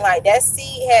 And like that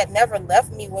seed had never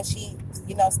left me when she,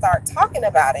 started talking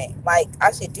about it. Like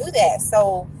I should do that.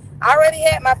 So I already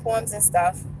had my poems and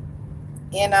stuff.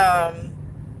 And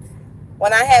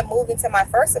when I had moved into my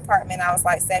first apartment, I was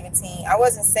like 17. I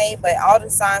wasn't saved, but all the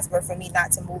signs were for me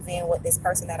not to move in with this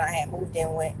person that I had moved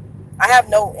in with. I have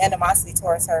no animosity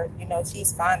towards her.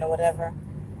 She's fine or whatever.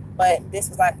 But this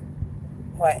was like,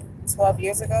 12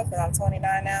 years ago, because I'm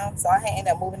 29 now. So I had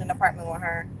ended up moving in an apartment with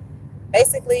her.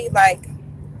 Basically, like,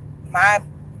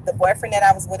 the boyfriend that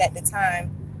I was with at the time,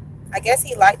 I guess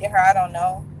he liked her, I don't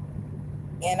know.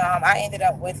 And I ended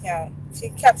up with him. She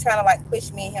kept trying to like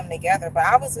push me and him together, but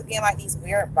I was getting like these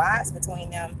weird vibes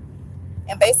between them.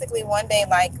 And basically one day,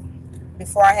 like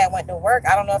before I had went to work,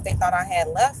 I don't know if they thought I had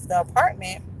left the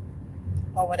apartment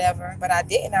or whatever, but I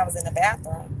didn't. I was in the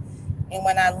bathroom. And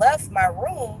when I left my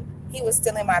room, he was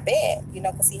still in my bed,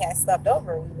 because he had slept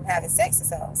over. We were having sex or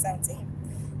so,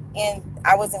 17. And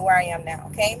I wasn't where I am now,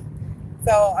 okay?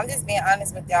 So I'm just being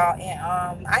honest with y'all.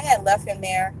 And I had left him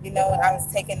there, and I was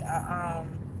taking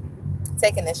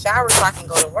a shower so I can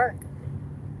go to work.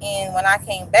 And when I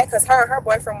came back, because her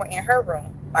boyfriend were in her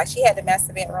room. Like she had the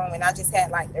master bedroom and I just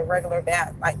had like the regular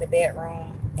bath, like the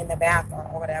bedroom in the bathroom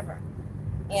or whatever.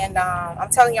 And I'm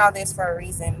telling y'all this for a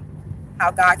reason,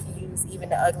 how God can use even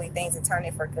the ugly things and turn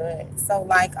it for good. So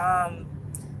like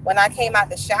when I came out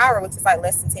the shower, which is like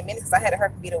less than 10 minutes, because I had her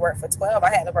be to work for 12. I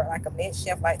had to work like a mid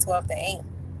shift, like 12 to 8.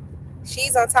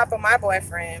 She's on top of my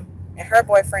boyfriend and her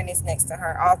boyfriend is next to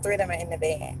her. All 3 of them are in the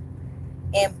bed.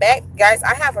 And back, guys,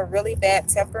 I have a really bad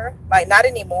temper. Like not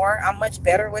anymore. I'm much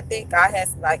better with it. God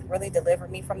has like really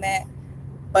delivered me from that.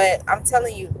 But I'm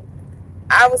telling you,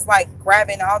 I was like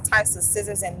grabbing all types of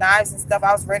scissors and knives and stuff.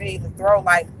 I was ready to throw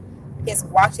like his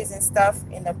watches and stuff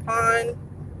in the pond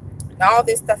and all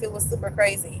this stuff. It was super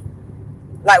crazy.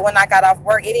 Like when I got off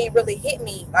work, it didn't really hit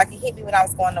me like it hit me when I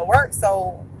was going to work.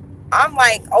 So I'm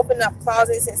like opening up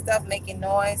closets and stuff, making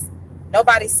noise.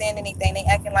 Nobody's saying anything. They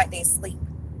acting like they sleep.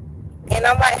 And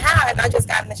I'm like, how? And I just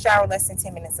got in the shower less than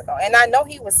 10 minutes ago. And I know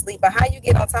he was asleep, but how you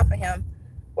get on top of him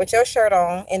with your shirt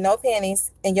on and no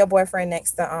panties and your boyfriend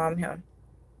next to him?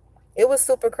 It was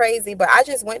super crazy. But I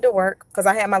just went to work because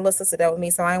I had my little sister there with me,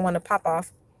 so I didn't want to pop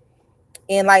off.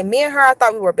 And like me and her, I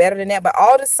thought we were better than that. But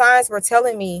all the signs were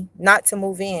telling me not to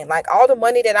move in. Like all the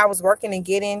money that I was working and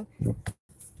getting,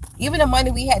 even the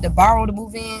money we had to borrow to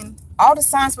move in, all the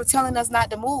signs were telling us not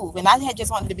to move. And I had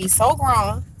just wanted to be so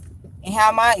grown and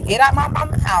have my get out my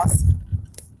mama's house,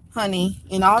 honey,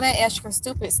 and all that extra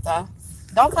stupid stuff.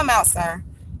 Don't come out, sir.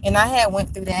 And I had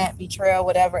went through that betrayal,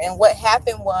 whatever. And what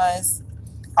happened was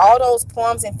all those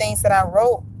poems and things that I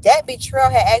wrote, that betrayal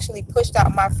had actually pushed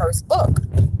out my first book.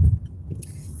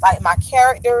 Like my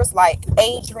characters, like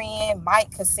Adrian,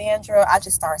 Mike, Cassandra, I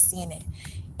just started seeing it.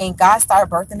 And God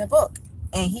started birthing the book.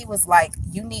 And he was like,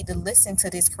 you need to listen to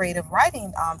this creative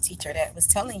writing teacher that was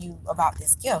telling you about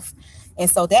this gift. And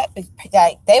so that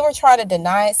they were trying to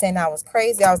deny it, saying I was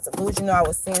crazy, I was delusional, I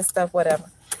was seeing stuff, whatever.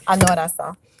 I know what I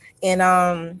saw. And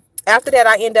after that,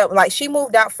 I ended up, like, she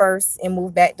moved out first and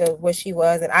moved back to where she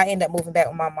was. And I ended up moving back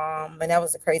with my mom. And that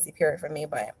was a crazy period for me.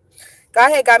 But God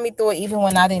had got me through it even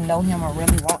when I didn't know him or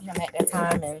really want him at that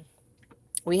time. And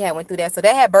we had went through that. So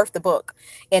that had birthed the book.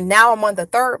 And now I'm on the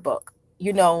third book.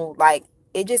 You know, like,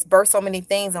 it just birthed so many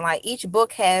things. And like each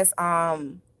book has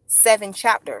 7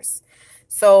 chapters.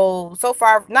 So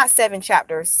far, not 7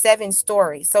 chapters, 7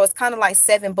 stories. So it's kind of like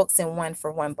 7 books in one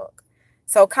for one book.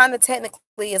 So kind of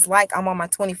technically it's like I'm on my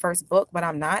 21st book, but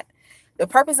I'm not. The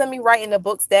purpose of me writing the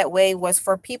books that way was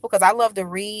for people, because I love to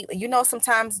read. You know,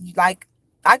 sometimes like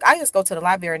I just go to the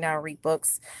library now and read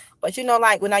books. But you know,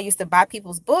 like when I used to buy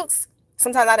people's books,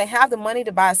 sometimes I didn't have the money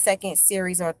to buy a second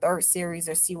series or a third series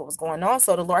or see what was going on.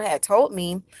 So the Lord had told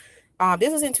me,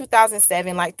 this was in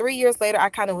 2007, like 3 years later, I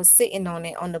kind of was sitting on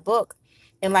it, on the book.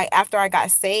 And like after I got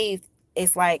saved,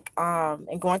 it's like,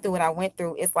 and going through what I went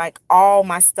through, it's like all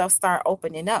my stuff started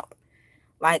opening up.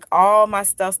 Like all my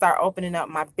stuff started opening up,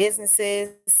 my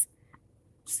businesses,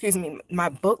 excuse me, my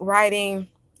book writing.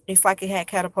 It's like it had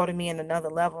catapulted me in another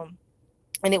level.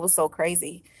 And it was so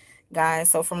crazy, guys.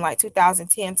 So from like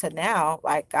 2010 to now,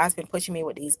 like God's been pushing me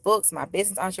with these books, my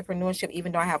business entrepreneurship,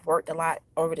 even though I have worked a lot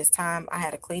over this time. I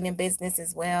had a cleaning business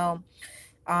as well.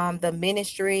 The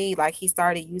ministry, like he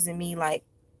started using me like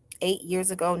 8 years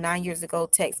ago, 9 years ago,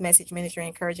 text message ministry,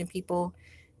 encouraging people.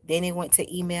 Then it went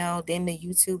to email, then to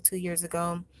YouTube 2 years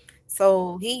ago.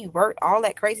 So he worked all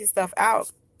that crazy stuff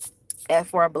out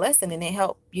for a blessing, and it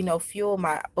helped, you know, fuel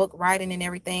my book writing and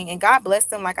everything. And God bless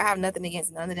them. Like I have nothing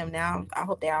against none of them now. I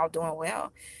hope they're all doing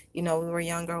well. You know, we were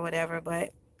younger or whatever,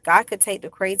 but God could take the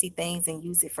crazy things and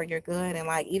use it for your good. And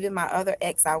like even my other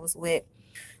ex I was with,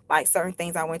 like certain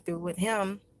things I went through with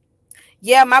him.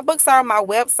 Yeah, my books are on my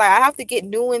website. I have to get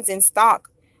new ones in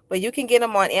stock, but you can get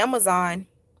them on Amazon.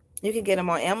 You can get them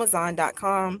on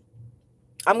Amazon.com.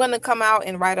 I'm going to come out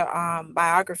and write a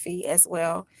biography as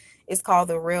well. It's called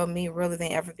The Real Me, Realer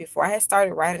Than Ever Before. I had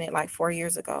started writing it like 4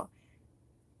 years ago.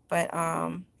 But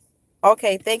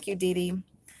okay, thank you, Dee Dee.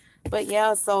 But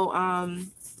yeah, so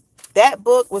that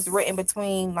book was written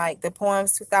between like the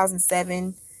poems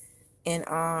 2007 and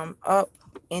up.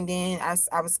 And then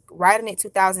I was writing it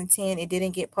 2010. It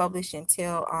didn't get published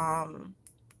until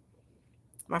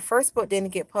my first book didn't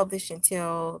get published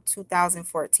until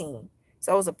 2014.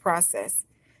 So it was a process,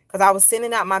 because I was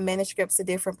sending out my manuscripts to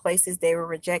different places. They were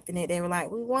rejecting it. They were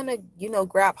like, we want to, you know,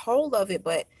 grab hold of it,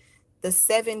 but the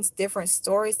 7 different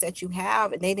stories that you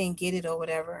have, and they didn't get it or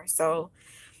whatever. So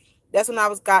that's when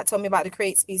God told me about the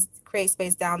create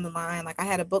space down the line. Like I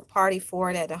had a book party for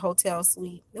it at the hotel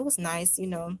suite. It was nice, you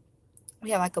know.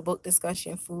 We had like a book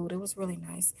discussion, food. It was really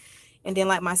nice. And then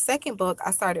like my second book,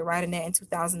 I started writing that in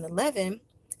 2011,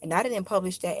 and I didn't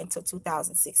publish that until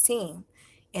 2016.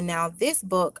 And now this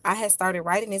book, I had started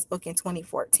writing this book in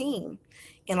 2014.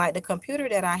 And like the computer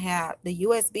that I had, the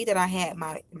USB that I had,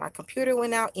 my computer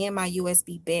went out and my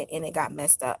USB bent and it got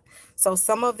messed up. So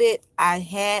some of it I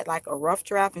had like a rough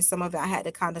draft, and some of it I had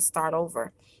to kind of start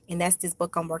over. And that's this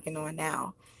book I'm working on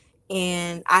now.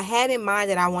 And I had in mind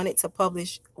that I wanted to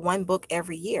publish 1 book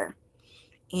every year.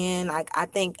 And I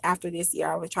think after this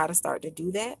year, I would try to start to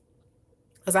do that,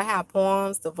 because I have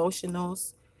poems,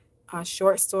 devotionals,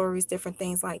 short stories, different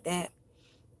things like that.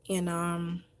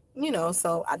 And, you know,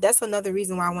 so that's another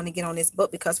reason why I want to get on this book,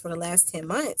 because for the last 10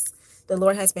 months, the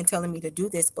Lord has been telling me to do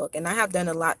this book. And I have done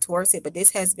a lot towards it, but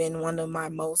this has been one of my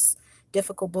most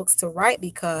difficult books to write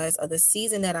because of the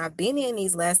season that I've been in.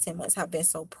 These last 10 months have been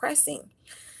so pressing.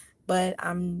 But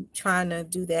I'm trying to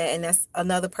do that, and that's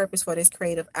another purpose for this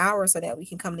creative hour, so that we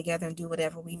can come together and do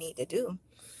whatever we need to do.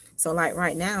 So like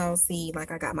right now, see,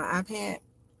 like I got my iPad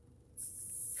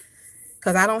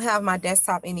because I don't have my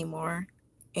desktop anymore,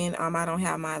 and I don't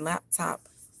have my laptop,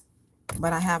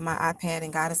 but I have my iPad,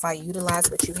 and God is like, utilize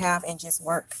what you have and just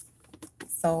work.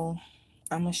 So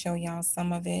I'm gonna show y'all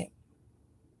some of it.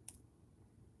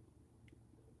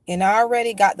 And I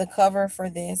already got the cover for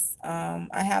this.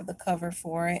 I have the cover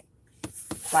for it,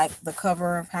 like the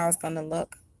cover of how it's gonna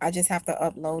look. I just have to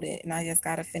upload it, and I just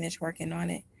gotta finish working on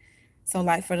it. So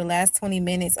like for the last 20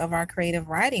 minutes of our creative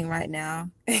writing right now,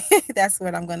 that's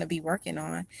what I'm gonna be working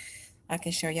on. I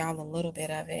can show y'all a little bit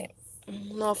of it. I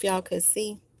don't know if y'all could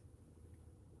see.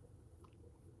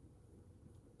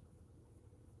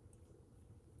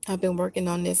 I've been working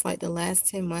on this like the last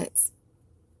 10 months.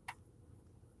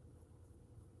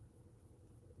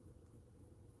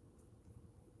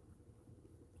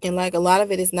 And like a lot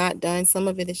of it is not done. Some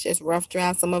of it is just rough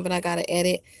draft. Some of it I got to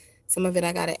edit. Some of it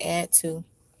I got to add to.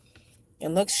 It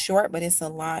looks short, but it's a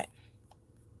lot.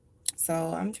 So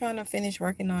I'm trying to finish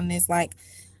working on this. Like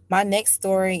my next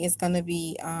story is going to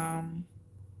be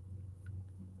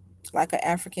like an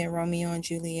African Romeo and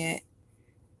Juliet.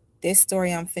 This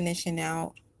story I'm finishing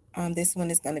out. This one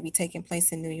is going to be taking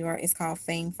place in New York. It's called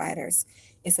Fame Fighters.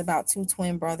 It's about two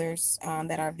twin brothers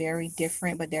that are very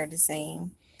different, but they're the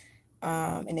same.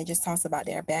 And it just talks about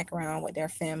their background with their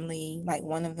family. Like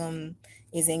one of them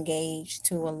is engaged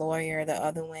to a lawyer. The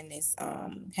other one is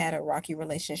had a rocky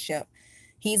relationship.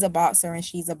 He's a boxer and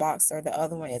she's a boxer. The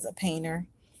other one is a painter.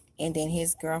 And then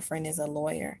his girlfriend is a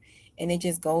lawyer. And it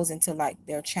just goes into like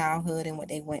their childhood and what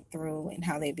they went through and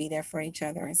how they be there for each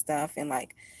other and stuff. And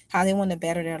like how they want to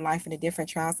better their life and the different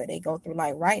trials that they go through.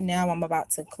 Like right now, I'm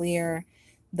about to clear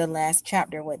the last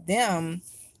chapter with them.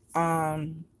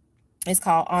 It's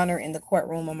called Honor in the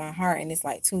Courtroom of My Heart, and it's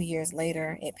like 2 years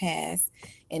later it passed,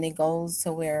 and it goes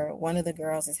to where one of the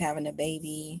girls is having a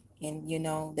baby, and you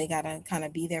know they gotta kind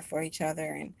of be there for each other,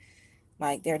 and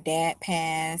like their dad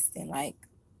passed, and like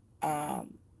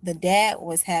the dad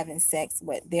was having sex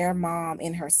with their mom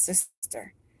and her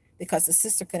sister because the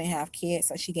sister couldn't have kids,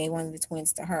 so she gave one of the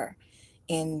twins to her,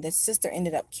 and the sister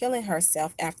ended up killing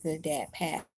herself after the dad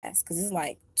passed because it's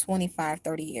like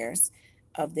 25-30 years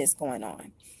of this going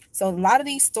on. So a lot of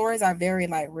these stories are very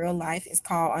like real life. It's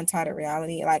called Untitled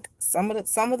Reality. Like some of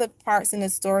the parts in the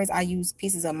stories, I use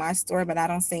pieces of my story, but I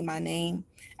don't say my name.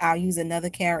 I'll use another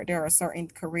character or certain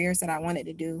careers that I wanted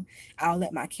to do. I'll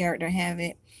let my character have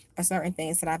it. Or certain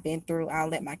things that I've been through, I'll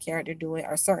let my character do it.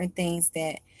 Or certain things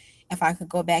that if I could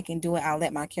go back and do it, I'll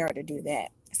let my character do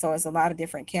that. So it's a lot of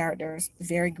different characters,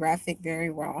 very graphic, very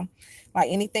raw. Like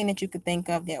anything that you could think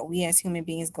of that we as human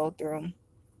beings go through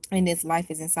in this life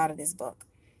is inside of this book.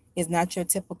 It's not your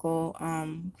typical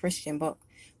Christian book.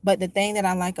 But the thing that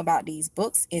I like about these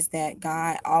books is that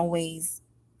God always,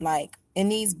 like in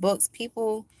these books,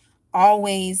 people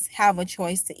always have a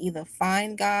choice to either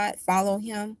find God, follow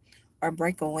him, or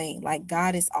break away. Like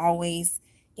God is always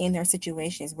in their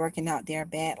situations working out their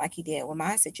bad, like he did with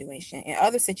my situation and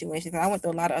other situations. I went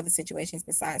through a lot of other situations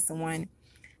besides the one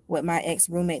with my ex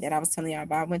roommate that I was telling you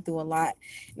about. I went through a lot,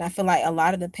 and I feel like a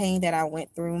lot of the pain that I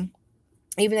went through,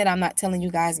 even that I'm not telling you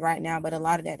guys right now, but a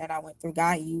lot of that I went through,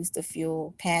 God used to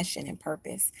fuel passion and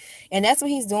purpose. And that's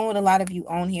what he's doing with a lot of you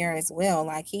on here as well.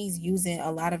 Like he's using a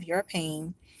lot of your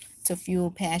pain to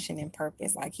fuel passion and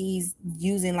purpose. Like he's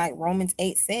using, like Romans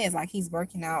 8 says, like he's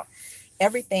working out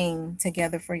everything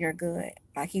together for your good.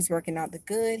 Like he's working out the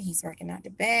good, he's working out the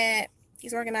bad,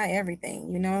 he's working out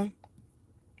everything, you know?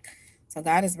 So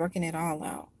God is working it all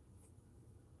out.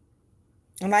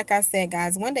 And like I said,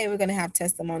 guys, one day we're going to have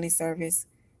testimony service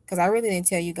because I really didn't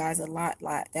tell you guys a lot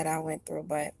that I went through,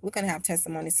 but we're going to have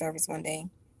testimony service one day.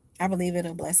 I believe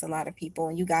it'll bless a lot of people,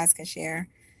 and you guys can share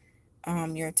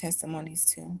your testimonies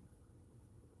too.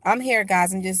 I'm here,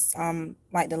 guys. I'm just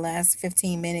like the last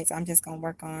 15 minutes, I'm just going to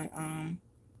work on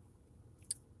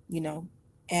you know,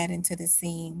 adding to the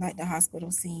scene, like the hospital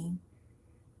scene.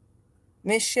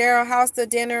 Miss Cheryl, how's the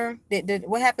dinner?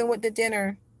 What happened with the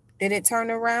dinner? Did it turn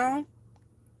around?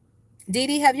 Dee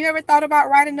Dee, have you ever thought about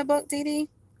writing the book, Dee Dee?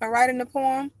 Or writing the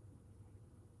poem?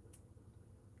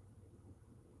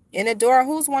 And Adora,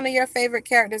 who's one of your favorite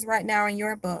characters right now in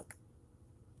your book?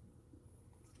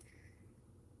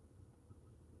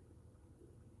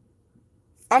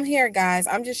 I'm here, guys.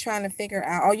 I'm just trying to figure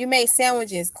out. Oh, you made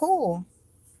sandwiches. Cool.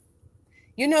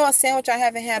 You know, a sandwich I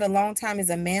haven't had a long time is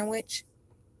a manwich.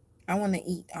 I want to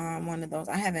eat one of those.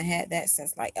 I haven't had that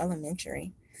since like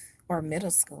elementary or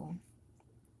middle school.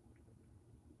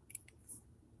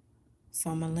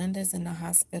 So Melinda's in the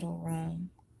hospital room,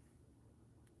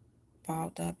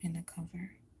 balled up in the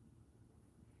cover.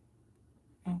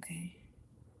 Okay.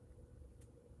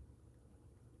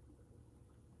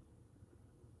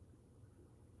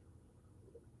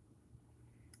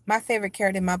 My favorite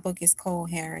character in my book is Cole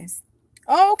Harris.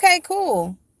 Oh, okay,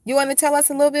 cool. You want to tell us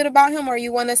a little bit about him, or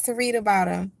you want us to read about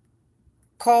him?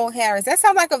 Cole Harris. That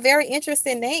sounds like a very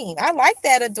interesting name. I like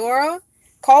that, Adora.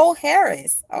 Cole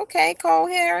Harris. Okay, Cole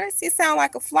Harris. He sounds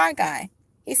like a fly guy.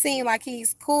 He seems like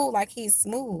he's cool, like he's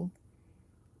smooth.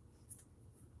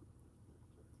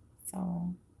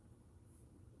 So,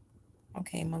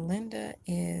 okay, Melinda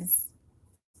is...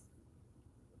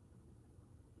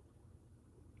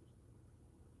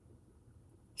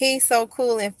 He's so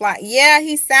cool and fly. Yeah,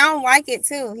 he sounds like it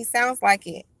too. He sounds like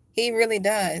it. He really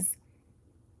does.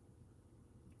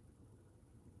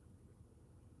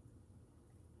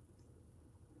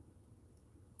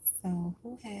 So,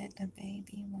 who had the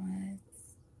baby once?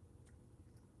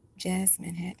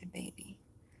 Jasmine had the baby.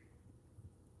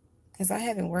 Because I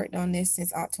haven't worked on this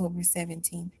since October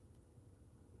 17th.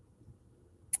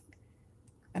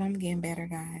 But I'm getting better,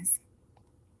 guys.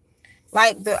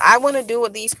 Like, I want to do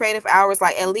with these creative hours,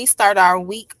 like, at least start our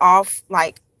week off.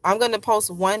 Like, I'm going to post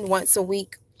one once a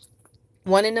week.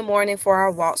 One in the morning for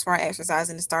our walks, for our exercise,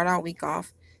 and to start our week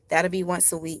off. That'll be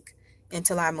once a week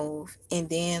until I move. And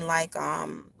then, like,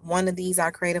 one of these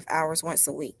are creative hours once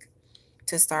a week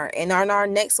to start. And on our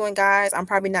next one, guys, I'm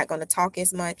probably not going to talk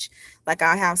as much. Like,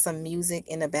 I'll have some music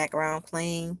in the background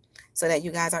playing so that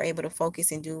you guys are able to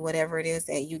focus and do whatever it is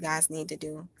that you guys need to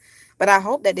do. But I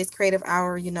hope that this creative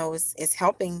hour, you know, is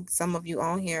helping some of you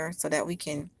on here so that we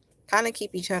can kind of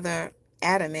keep each other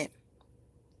adamant.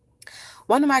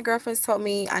 One of my girlfriends told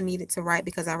me I needed to write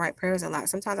because I write prayers a lot.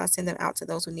 Sometimes I send them out to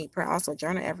those who need prayer. Also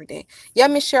journal every day. Yeah,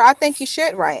 Miss Cheryl, I think you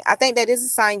should write. I think that is a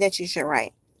sign that you should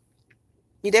write.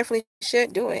 You definitely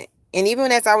should do it. And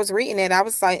even as I was reading it, I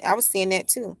was seeing that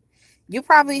too. You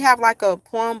probably have like a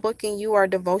poem book and you are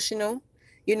devotional.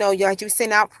 You know, like you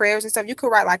send out prayers and stuff. You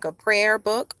could write like a prayer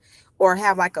book or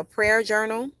have like a prayer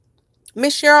journal.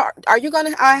 Miss Cheryl, are you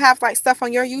gonna have like stuff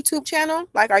on your YouTube channel?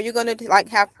 Like, are you gonna like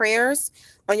have prayers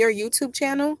on your YouTube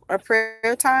channel or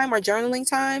prayer time or journaling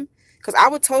time? Because I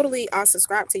would totally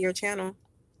subscribe to your channel.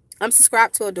 I'm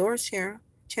subscribed to Adora's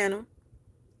channel.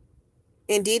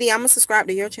 And Dee Dee, I'm gonna subscribe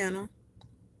to your channel.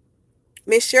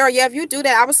 Miss Cheryl, yeah, if you do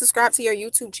that, I would subscribe to your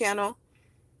YouTube channel.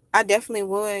 I definitely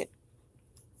would.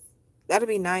 That'll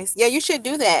be nice. Yeah, you should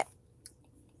do that.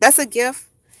 That's a gift.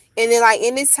 And then, like,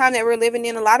 in this time that we're living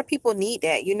in, a lot of people need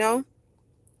that, you know?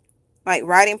 Like,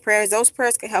 writing prayers. Those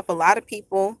prayers can help a lot of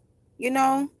people. You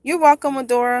know? You're welcome,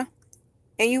 Adora.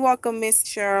 And you're welcome, Miss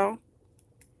Cheryl.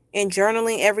 And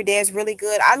journaling every day is really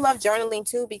good. I love journaling,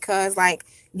 too, because, like,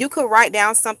 you could write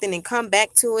down something and come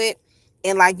back to it.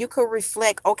 And, like, you could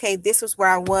reflect, okay, this was where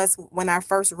I was when I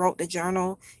first wrote the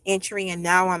journal entry, and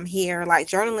now I'm here. Like,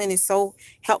 journaling is so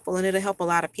helpful, and it'll help a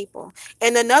lot of people.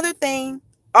 And another thing,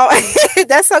 oh,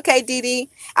 that's okay, Dee Dee.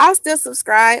 I'll still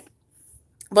subscribe.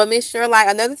 But Miss Sure, like,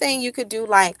 another thing you could do,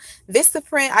 like,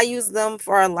 Vistaprint, I use them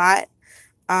for a lot.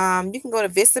 You can go to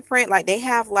Vistaprint, like they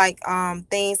have like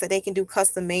things that they can do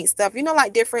custom made stuff, you know,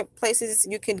 like different places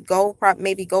you can go,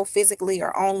 maybe go physically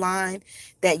or online,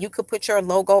 that you could put your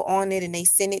logo on it and they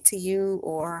send it to you.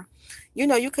 Or, you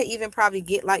know, you could even probably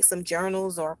get like some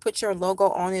journals or put your logo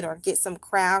on it, or get some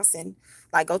crafts and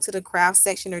like go to the craft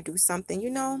section or do something, you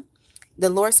know. The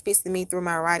Lord speaks to me through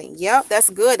my writing. Yep, that's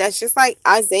good. That's just like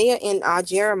Isaiah and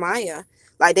Jeremiah.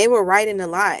 Like, they were writing a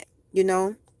lot, you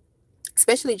know.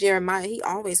 Especially Jeremiah, he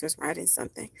always was writing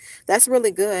something. That's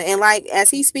really good. And like, as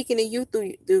he's speaking to you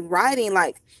through writing,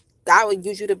 like, God would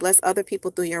use you to bless other people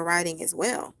through your writing as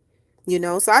well. You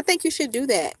know, so I think you should do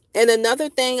that. And another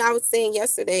thing I was saying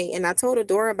yesterday, and I told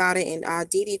Adora about it, and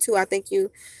Dee Dee too.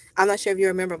 I'm not sure if you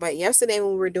remember, but yesterday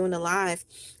when we were doing the live,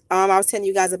 I was telling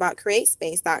you guys about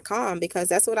createspace.com, because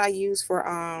that's what I use for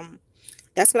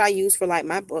like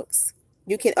my books.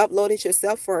 You can upload it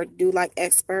yourself or do like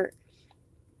expert.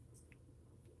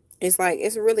 It's like,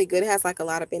 it's really good. It has like a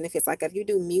lot of benefits. Like, if you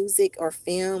do music or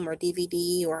film or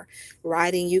DVD or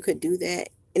writing, you could do that.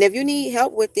 And if you need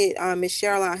help with it, Miss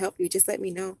Cheryl, I'll help you. Just let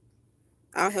me know.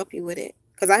 I'll help you with it.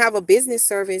 Because I have a business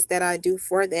service that I do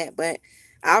for that, but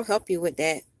I'll help you with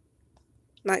that.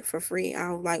 Like, for free.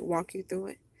 I'll like walk you through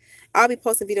it. I'll be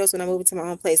posting videos when I move into my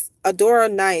own place.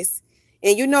 Adora, nice.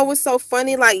 And you know what's so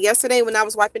funny? Like, yesterday when I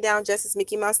was wiping down Justice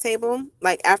Mickey Mouse table,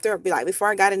 like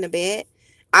before I got into bed,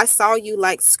 I saw you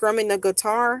like strumming the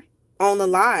guitar on the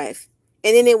live,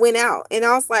 and then it went out, and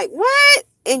I was like, what?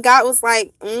 And God was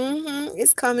like,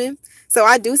 it's coming. So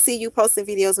I do see you posting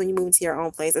videos when you move into your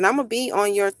own place. And I'm going to be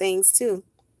on your things too.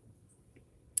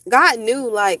 God knew,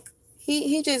 like,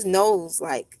 he just knows,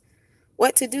 like,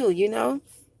 what to do, you know?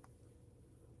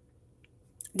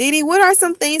 Didi, what are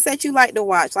some things that you like to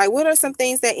watch? Like, what are some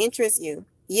things that interest you?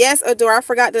 Yes, Adore, I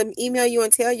forgot to email you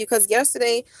and tell you because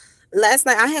last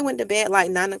night, I had went to bed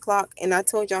like 9 o'clock and I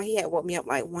told y'all he had woke me up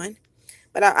like 1.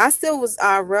 But I still was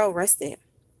real rested.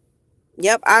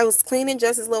 Yep, I was cleaning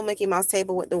Justice Little Mickey Mouse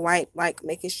table with the white, like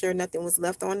making sure nothing was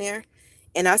left on there.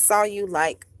 And I saw you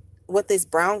like with this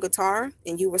brown guitar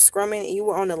and you were scrumming and you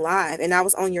were on the live and I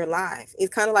was on your live.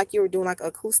 It's kind of like you were doing like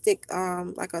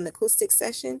like an acoustic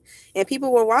session and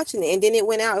people were watching it and then it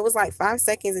went out. It was like 5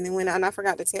 seconds and it went out and I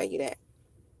forgot to tell you that.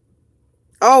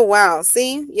 Oh, wow.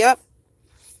 See? Yep.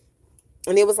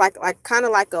 And it was like kind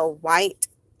of like a white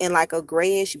and like a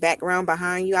grayish background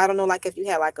behind you. I don't know, like if you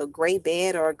had like a gray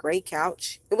bed or a gray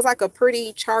couch. It was like a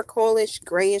pretty charcoalish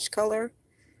grayish color.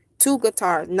 2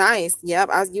 guitars. Nice. Yep.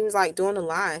 You was like doing a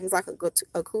live. It was like a good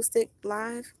acoustic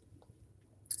live.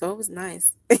 So it was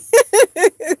nice.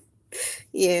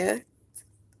 Yeah.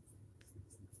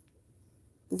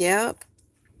 Yep.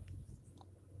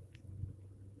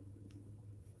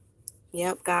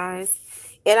 Yep, guys.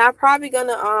 And I'm probably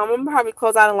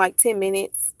close out in like 10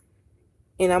 minutes.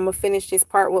 And I'm gonna finish this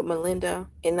part with Melinda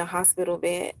in the hospital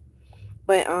bed.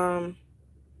 But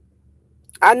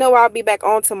I know I'll be back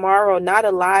on tomorrow, not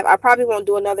a live. I probably won't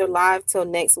do another live till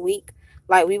next week.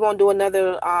 Like we won't do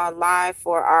another live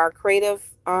for our creative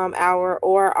hour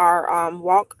or our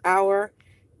walk hour.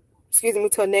 Excuse me,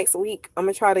 till next week. I'm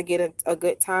gonna try to get a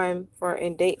good time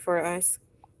and date for us.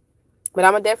 But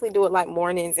I'm gonna definitely do it like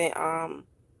mornings and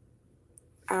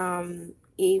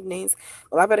evenings.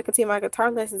 Well, I better continue my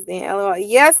guitar lessons then. LOL.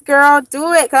 Yes, girl,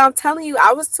 do it. Cause I'm telling you,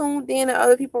 I was tuned in and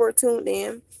other people were tuned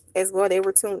in as well. They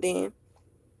were tuned in.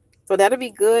 So that'll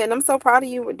be good. And I'm so proud of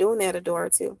you for doing that,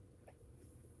 Adora, too.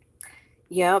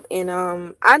 Yep. And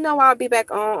I know I'll be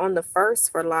back on the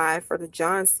 1st for live for the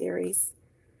John series.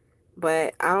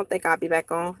 But I don't think I'll be back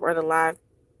on for the live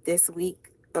this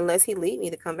week unless he lead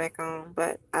me to come back on.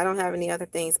 But I don't have any other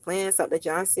things planned except the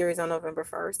John series on November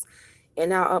 1st.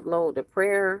 And I'll upload the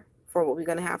prayer for what we're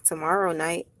going to have tomorrow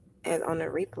night as on the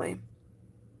replay.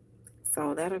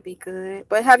 So that'll be good.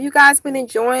 But have you guys been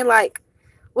enjoying, like,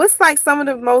 what's like some of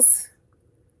the most...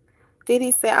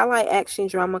 Didi said, I like action,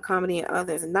 drama, comedy, and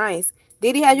others. Nice.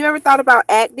 Didi, have you ever thought about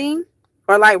acting?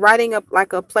 Or like writing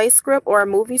like a play script or a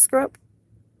movie script?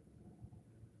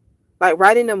 Like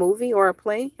writing a movie or a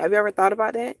play? Have you ever thought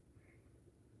about that?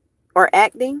 Or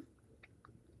acting?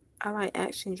 I like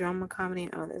action, drama, comedy,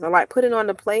 and others. Or like putting on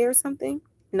the play or something?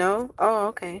 No? Oh,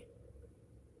 okay.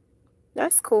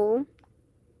 That's cool.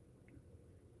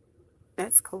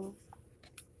 That's cool.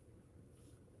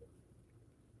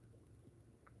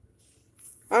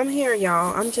 I'm here,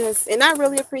 y'all. And I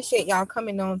really appreciate y'all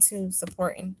coming on too,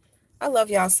 supporting. I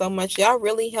love y'all so much. Y'all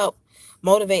really help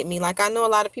motivate me. Like I know a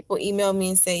lot of people email me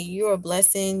and say, you're a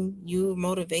blessing, you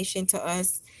motivation to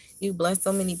us. You bless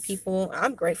so many people.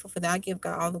 I'm grateful for that. I give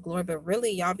God all the glory, but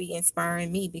really y'all be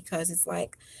inspiring me because it's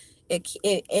like,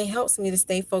 it helps me to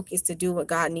stay focused to do what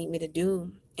God need me to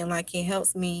do. And like, it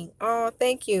helps me. Oh,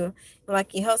 thank you.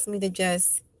 Like it helps me to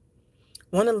just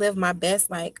want to live my best.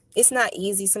 Like it's not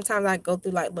easy. Sometimes I go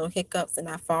through like little hiccups and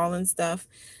I fall and stuff,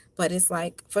 but it's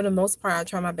like for the most part I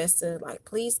try my best to like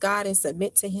please God and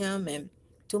submit to him and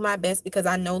do my best because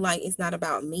I know like it's not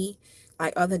about me.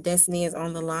 Like other destiny is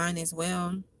on the line as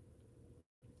well,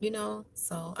 you know.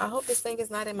 So I hope this thing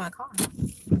is not in my car.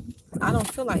 I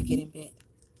don't feel like getting bit.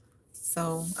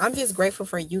 So I'm just grateful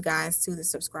for you guys too, the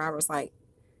subscribers. Like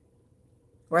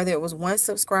whether it was 1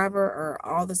 subscriber or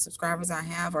all the subscribers I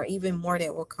have or even more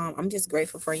that will come. I'm just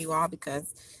grateful for you all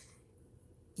because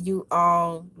you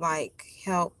all like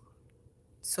help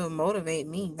to motivate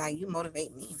me. Like you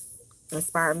motivate me,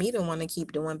 inspire me to want to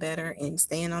keep doing better and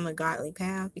staying on the godly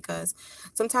path because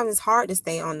sometimes it's hard to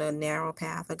stay on the narrow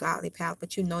path, a godly path,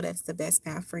 but you know that's the best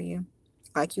path for you.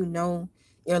 Like you know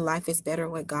your life is better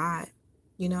with God,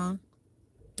 you know,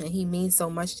 and he means so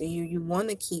much to you. You want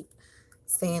to keep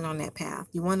staying on that path.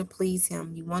 You want to please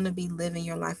him. You want to be living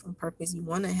your life on purpose. You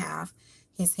want to have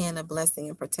his hand of blessing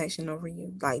and protection over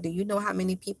you. Like, do you know how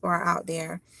many people are out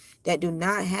there that do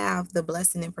not have the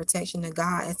blessing and protection of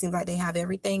God? It seems like they have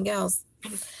everything else,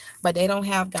 but they don't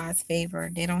have God's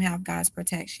favor. They don't have God's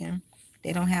protection.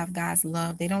 They don't have God's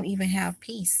love. They don't even have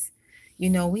peace. You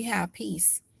know, we have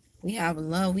peace. We have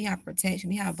love. We have protection.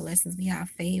 We have blessings. We have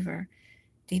favor.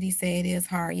 Did he say it is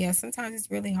hard? Yeah, sometimes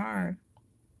it's really hard.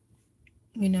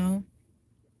 You know,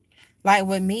 like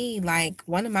with me, like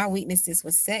one of my weaknesses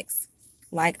was sex.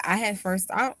 Like I had first,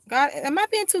 God, am I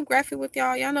being too graphic with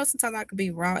y'all? Y'all know sometimes I could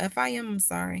be raw. If I am, I'm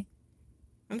sorry.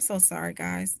 I'm so sorry,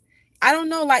 guys. I don't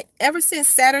know. Like ever since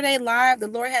Saturday Live, the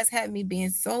Lord has had me being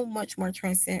so much more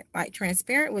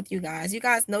transparent with you guys. You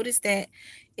guys notice that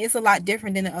it's a lot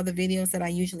different than the other videos that I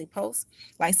usually post.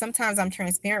 Like sometimes I'm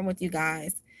transparent with you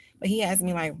guys, but He has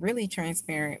me like really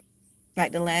transparent.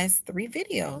 Like the last 3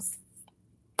 videos.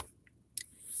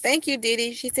 Thank you,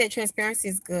 Didi. She said transparency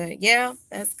is good. Yeah,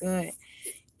 that's good.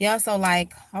 Yeah, so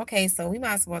like, okay, so we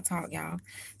might as well talk, y'all.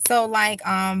 So like,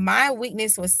 my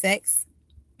weakness was sex.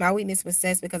 My weakness was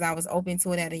sex because I was open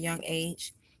to it at a young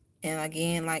age. And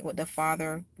again, like with the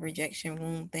father rejection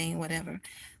wound thing, whatever.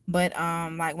 But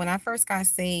like when I first got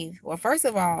saved, well, first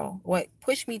of all, what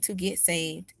pushed me to get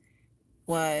saved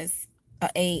was a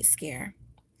AIDS scare.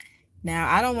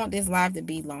 Now, I don't want this live to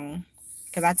be long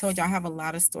because I told y'all I have a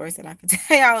lot of stories that I could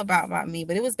tell y'all about me,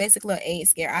 but it was basically an AIDS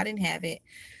scare. I didn't have it.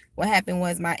 What happened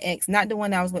was my ex, not the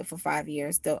one I was with for 5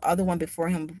 years, the other one before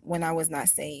him when I was not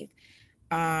saved.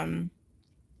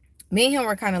 Me and him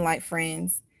were kind of like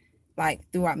friends, like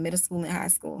throughout middle school and high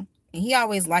school. And he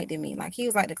always liked me. Like he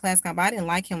was like the class clown, but I didn't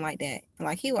like him like that.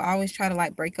 Like he would always try to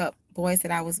like break up boys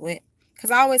that I was with.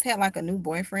 Cause I always had like a new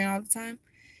boyfriend all the time.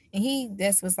 And he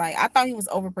just was like, I thought he was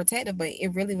overprotective, but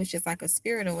it really was just like a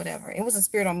spirit or whatever. It was a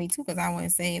spirit on me too, because I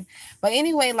wasn't saved. But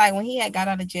anyway, like when he had got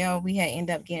out of jail, we had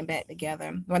ended up getting back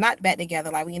together. Well, not back together,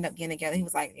 like we ended up getting together. He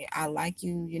was like, I like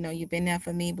you, you know, you've been there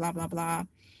for me, blah, blah, blah.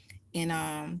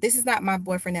 And this is not my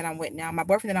boyfriend that I'm with now. My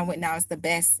boyfriend that I'm with now is the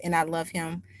best, and I love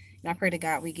him. And I pray to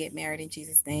God we get married in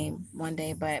Jesus' name one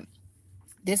day. But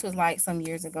this was like some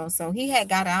years ago. So he had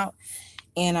got out,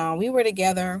 and we were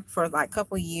together for like a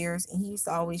couple of years. And he used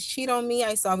to always cheat on me.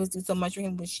 I used to always do so much for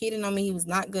him. He was cheating on me. He was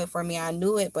not good for me. I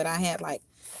knew it, but I had like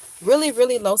really,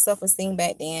 really low self-esteem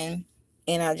back then.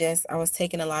 And I was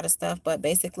taking a lot of stuff. But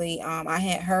basically, I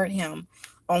had heard him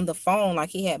on the phone,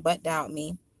 like he had butt dialed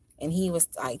me. And he was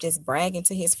like just bragging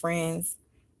to his friends,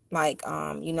 like,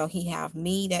 you know, he have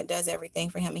me that does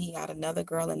everything for him. And he got another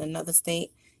girl in another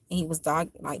state. And he was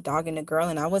dogging the girl.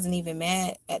 And I wasn't even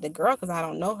mad at the girl because I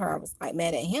don't know her. I was like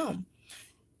mad at him.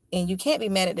 And you can't be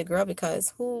mad at the girl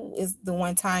because who is the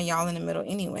one tying y'all in the middle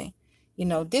anyway? You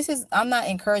know, I'm not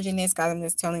encouraging this, guys. I'm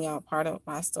just telling y'all part of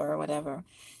my story or whatever.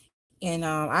 And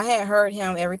I had heard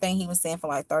him, everything he was saying for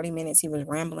like 30 minutes. He was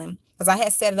rambling because I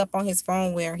had set it up on his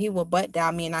phone where he will butt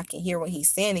dial me and I can hear what he's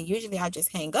saying. And usually I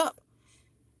just hang up.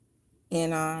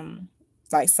 And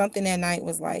like something that night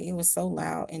was like, it was so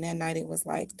loud. And that night it was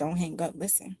like, don't hang up,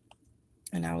 listen.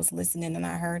 And I was listening and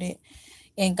I heard it.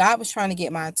 And God was trying to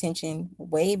get my attention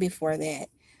way before that.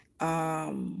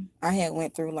 I had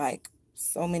went through like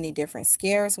so many different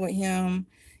scares with him,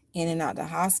 in and out the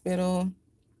hospital,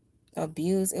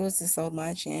 abuse. It was just so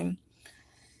much. And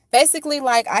basically,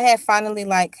 like I had finally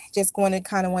like just wanted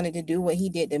to do what he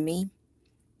did to me.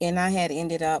 And I had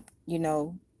ended up, you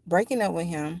know, breaking up with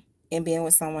him and being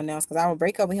with someone else. Because I would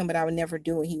break up with him, but I would never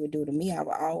do what he would do to me. I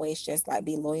would always just like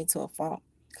be loyal to a fault.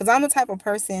 Because I'm the type of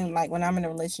person, like when I'm in a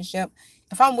relationship,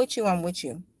 if I'm with you, I'm with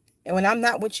you. And when I'm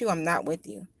not with you, I'm not with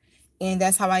you. And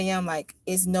that's how I am. Like,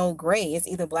 it's no gray. It's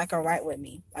either black or white with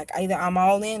me. Like, either I'm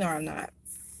all in or I'm not.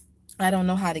 I don't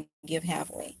know how to give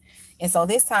halfway. And so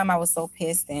this time I was so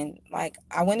pissed and like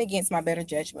I went against my better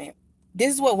judgment.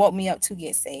 This is what woke me up to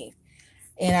get saved.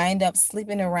 And I ended up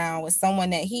sleeping around with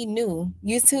someone that he knew.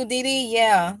 You too, Didi?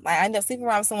 Yeah. Like I ended up sleeping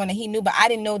around with someone that he knew, but I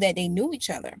didn't know that they knew each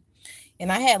other.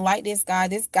 And I had liked this guy.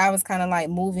 This guy was kind of like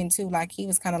moving too, like he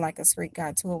was kind of like a street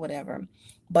guy too or whatever.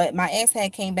 But my ex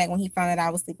had came back when he found out I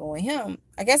was sleeping with him.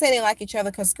 I guess they didn't like each other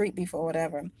because street beef or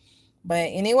whatever.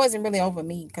 And it wasn't really over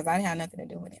me because I didn't have nothing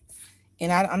to do with it.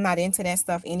 And I'm not into that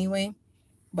stuff anyway.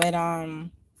 But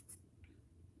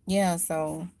yeah,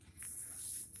 so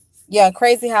yeah,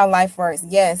 crazy how life works.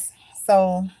 Yes.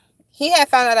 So he had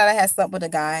found out that I had slept with a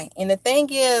guy. And the thing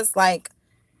is, like,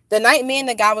 the night me and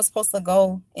the guy was supposed to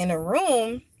go in a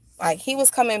room, like he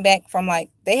was coming back from like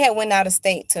they had went out of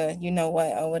state to you know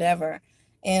what or whatever.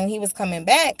 And he was coming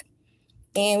back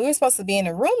and we were supposed to be in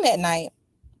the room that night.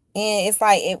 And it's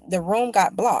like the room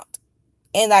got blocked.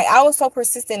 And like I was so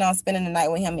persistent on spending the night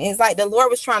with him. It's like the Lord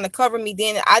was trying to cover me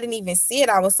then. I didn't even see it.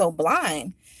 I was so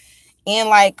blind. And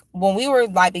like when we were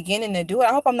like beginning to do it,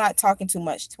 I hope I'm not talking too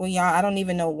much to y'all. I don't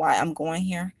even know why I'm going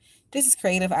here. This is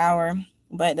Creative Hour,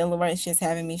 but the Lord is just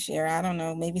having me share. I don't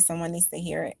know. Maybe someone needs to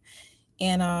hear it.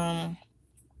 And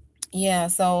yeah,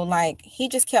 so like he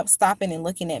just kept stopping and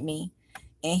looking at me.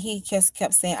 And he just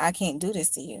kept saying, I can't do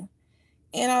this to you.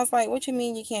 And I was like, what you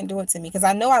mean you can't do it to me? Because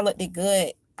I know I looked it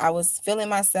good. I was feeling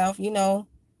myself, you know.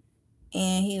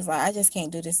 And he was like, I just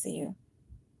can't do this to you.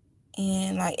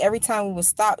 And like every time we would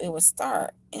stop, it would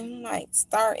start. And like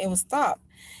start, it would stop.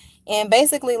 And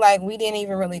basically, like, we didn't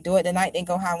even really do it. The night didn't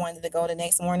go how I wanted to go. The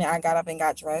next morning, I got up and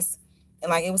got dressed.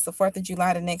 And, like, it was the 4th of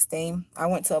July the next day. I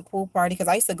went to a pool party because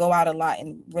I used to go out a lot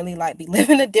and really, like, be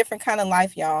living a different kind of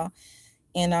life, y'all.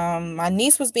 And my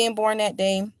niece was being born that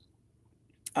day.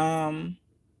 Um,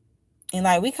 and,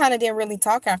 like, we kind of didn't really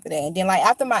talk after that. And then, like,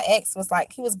 after my ex was,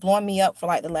 like, he was blowing me up for,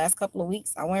 like, the last couple of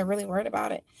weeks. I wasn't really worried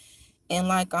about it. And,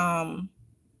 like, I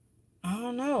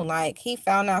don't know, like, he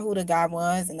found out who the guy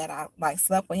was and that I, like,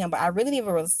 slept with him, but I really didn't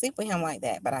even really sleep with him like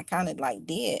that, but I kind of, like,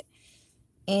 did.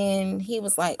 And he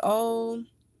was like, "Oh,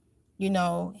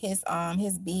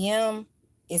 his BM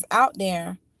is out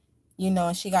there,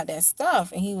 and she got that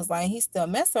stuff." And he was like, he still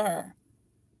mess with her.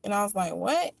 And I was like,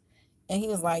 "What?" And he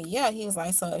was like, "Yeah." He was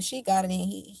like, "So if she got it and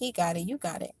he got it, you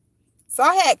got it." So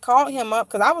I had called him up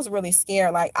because I was really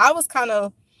scared. Like, I was kind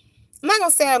of, I'm not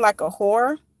gonna say I'm like a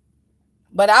whore,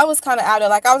 but I was kind of out there.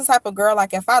 Like, I was the type of girl,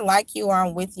 like, if I like you or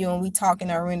I'm with you and we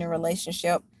talking or we're in a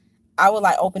relationship, I would,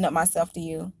 like, open up myself to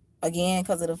you. Again,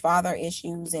 because of the father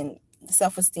issues and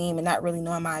self-esteem and not really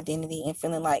knowing my identity and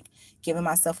feeling like giving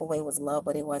myself away was love,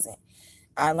 but it wasn't.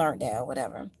 I learned that or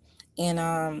whatever.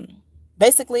 And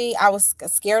basically, I was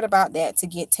scared about that to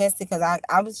get tested because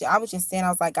I was just saying, I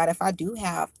was like, God, if I do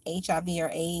have HIV or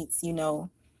AIDS,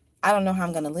 I don't know how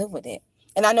I'm going to live with it.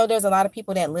 And I know there's a lot of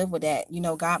people that live with that,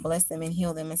 God bless them and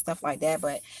heal them and stuff like that.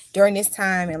 But during this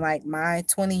time and like my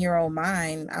 20-year-old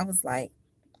mind, I was like,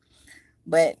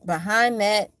 but behind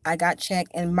that, I got checked.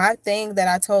 And my thing that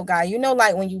I told God,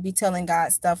 like when you be telling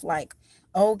God stuff like,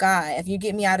 "Oh God, if you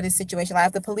get me out of this situation, like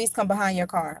if the police come behind your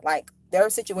car, like there are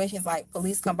situations like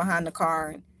police come behind the car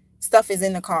and stuff is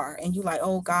in the car and you like,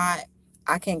 oh God,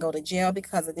 I can't go to jail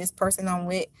because of this person I'm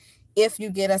with. If you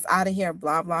get us out of here,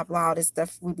 blah, blah, blah, all this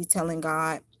stuff we be telling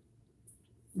God,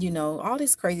 all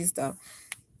this crazy stuff.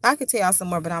 I could tell y'all some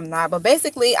more, but I'm not. But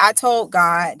basically, I told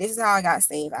God, this is how I got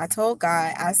saved. I told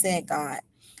God, I said, God,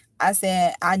 I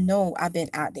said, I know I've been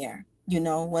out there,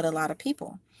 with a lot of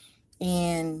people.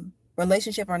 And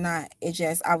relationship or not, it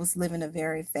just, I was living a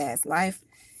very fast life.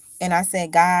 And I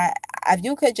said, God, if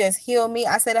you could just heal me.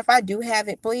 I said, if I do have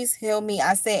it, please heal me.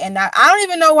 I said, and I don't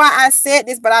even know why I said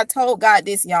this, but I told God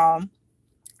this, y'all.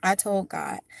 I told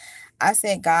God, I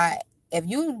said, God, if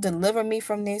you deliver me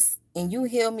from this and you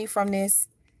heal me from this,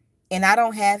 and I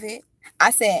don't have it,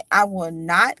 I said, I will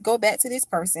not go back to this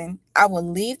person. I will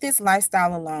leave this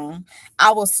lifestyle alone.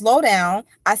 I will slow down.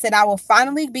 I said, I will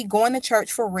finally be going to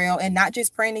church for real and not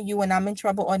just praying to you when I'm in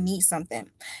trouble or need something.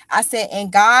 I said,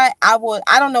 and God, I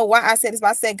don't know why I said this,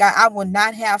 but I said, God, I will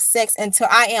not have sex until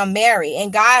I am married.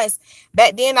 And guys,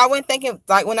 back then I wasn't thinking,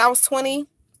 like when I was 20,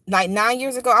 like 9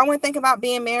 years ago, I wasn't thinking about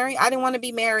being married. I didn't want to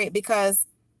be married because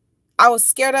I was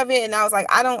scared of it. And I was like,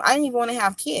 I didn't even want to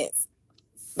have kids.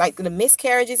 Like the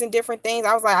miscarriages and different things.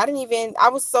 I was like, I didn't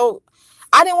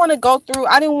want to go through,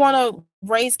 I didn't want to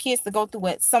raise kids to go through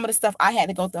what some of the stuff I had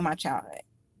to go through in my childhood.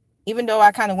 Even though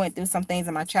I kind of went through some things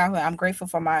in my childhood, I'm grateful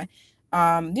for my,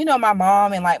 my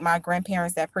mom and like my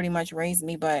grandparents that pretty much raised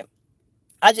me. But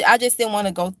I just didn't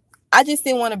want to I just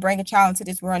didn't want to bring a child into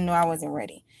this world and know I wasn't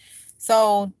ready.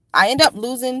 So I ended up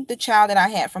losing the child that I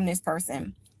had from this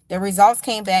person. The results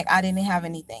came back. I didn't have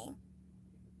anything.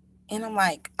 And I'm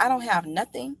like, I don't have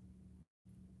nothing.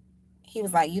 He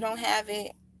was like, you don't have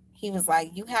it. He was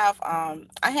like, you have,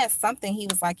 I had something. He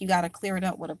was like, you got to clear it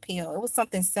up with a pill. It was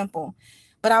something simple.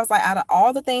 But I was like, out of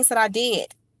all the things that I did,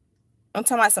 I'm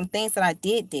talking about some things that I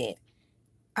did.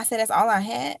 I said, that's all I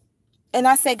had. And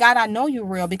I said, God, I know you're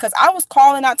real because I was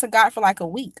calling out to God for like a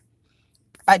week.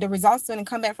 Like the results didn't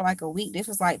come back for like a week. This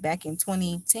was like back in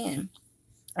 2010.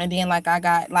 And then like I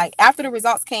got like after the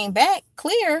results came back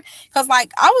clear, because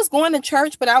like I was going to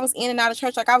church, but I was in and out of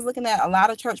church. Like I was looking at a lot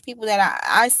of church people that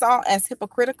I saw as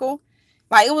hypocritical.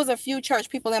 Like it was a few church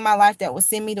people in my life that would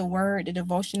send me the word, the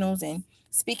devotionals, and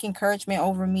speak encouragement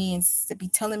over me and be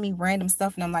telling me random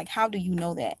stuff. And I'm like, how do you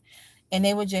know that? And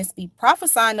they would just be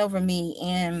prophesying over me.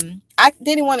 And I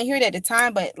didn't want to hear it at the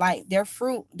time, but like their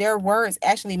fruit, their words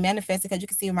actually manifested, because you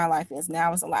can see where my life is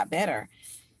now. It's a lot better.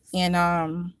 And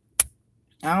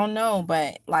I don't know,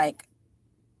 but like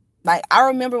I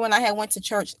remember when I had went to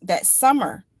church that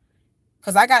summer,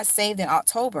 because I got saved in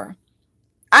October.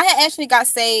 I had actually got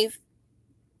saved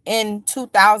in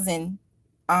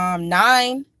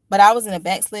 2009, but I was in a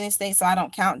backsliding state, so I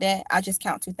don't count that. I just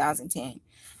count 2010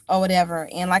 or whatever.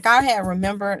 And like I had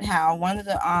remembered how one of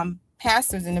the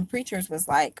pastors and the preachers was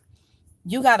like,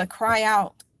 you got to cry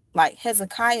out like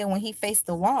Hezekiah when he faced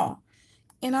the wall.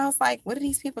 And I was like, what are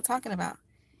these people talking about?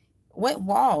 What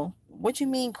wall? What you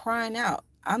mean crying out?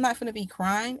 I'm not going to be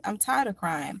crying. I'm tired of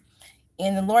crying.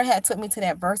 And the Lord had took me to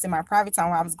that verse in my private time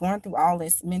where I was going through all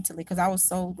this mentally because I was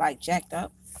so like jacked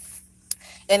up.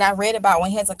 And I read about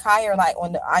when Hezekiah, like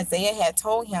when Isaiah had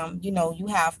told him, you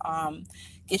have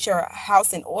get your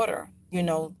house in order.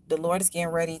 The Lord is getting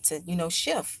ready to,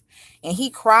 shift. And he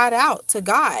cried out to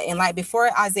God. And like before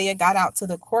Isaiah got out to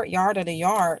the courtyard of the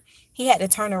yard, he had to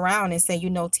turn around and say,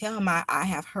 tell him I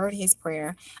have heard his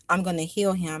prayer. I'm going to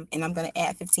heal him and I'm going to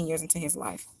add 15 years into his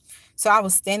life. So I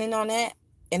was standing on that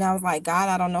and I was like, God,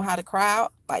 I don't know how to cry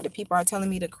out. Like the people are telling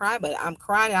me to cry, but I'm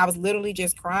crying. And I was literally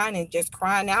just crying and just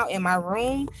crying out in my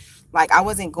room. Like I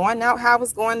wasn't going out how I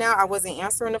was going out. I wasn't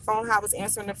answering the phone how I was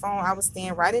answering the phone. I was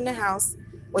staying right in the house,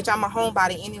 which I'm a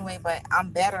homebody anyway, but I'm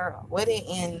better with it.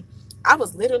 And I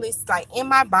was literally like in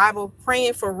my Bible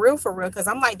praying for real, because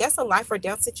I'm like, that's a life or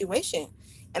death situation.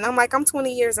 And I'm like, I'm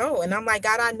 20 years old. And I'm like,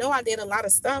 God, I know I did a lot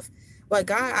of stuff, but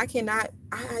God, I cannot,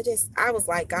 I was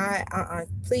like, God,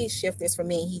 please shift this for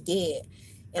me. He did.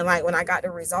 And like when I got the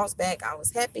results back, I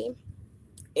was happy.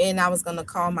 And I was gonna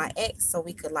call my ex so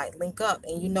we could like link up.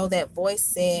 And that voice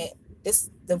said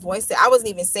the voice said, I wasn't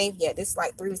even saved yet. This is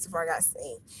like 3 weeks before I got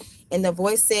saved. And the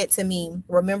voice said to me,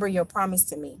 remember your promise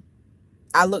to me.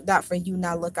 I looked out for you,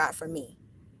 now look out for me.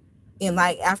 And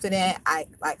like after that, I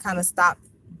like kind of stopped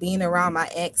being around my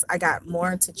ex. I got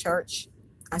more into church.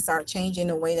 I started changing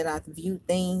the way that I viewed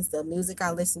things, the music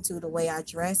I listened to, the way I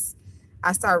dress.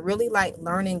 I started really like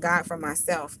learning God for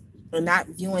myself and not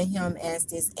viewing him as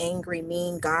this angry,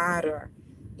 mean God or,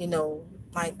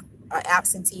 like an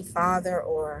absentee father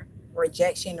or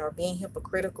rejection or being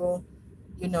hypocritical.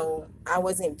 I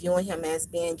wasn't viewing him as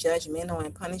being judgmental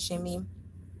and punishing me.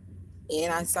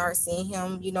 And I started seeing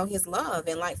him, his love.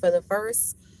 And like for the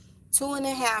first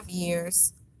 2.5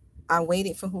 years, I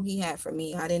waited for who he had for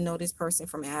me. I didn't know this person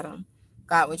from Adam.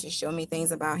 God would just show me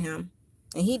things about him.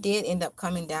 And he did end up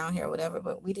coming down here or whatever,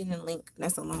 but we didn't link.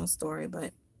 That's a long story,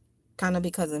 but kind of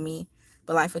because of me.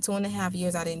 But like for 2.5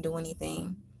 years, I didn't do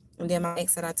anything. And then my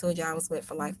ex that I told you I was with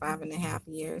for like 5.5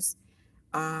 years,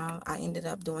 I ended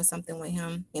up doing something with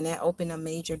him. And that opened a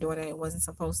major door that it wasn't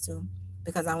supposed to,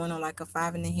 because I went on like a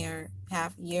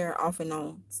 5.5 year off and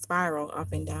on spiral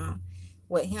up and down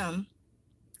with him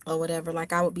or whatever.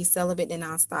 Like I would be celibate, then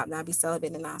I'll stop. And I'd be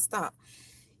celibate, then I'll stop.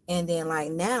 And then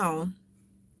like now,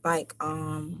 like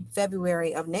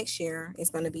February of next year,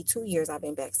 it's going to be 2 years I've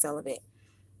been back celibate.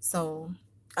 So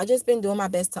I just been doing my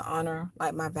best to honor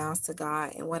like my vows to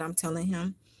God and what I'm telling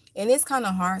him. And it's kind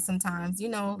of hard sometimes,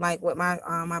 like with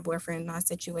my boyfriend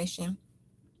situation,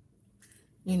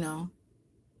 you know.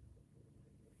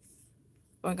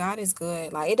 But God is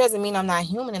good. Like it doesn't mean I'm not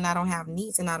human and I don't have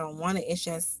needs and I don't want it. It's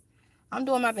just I'm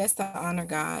doing my best to honor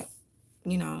God.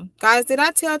 Guys, did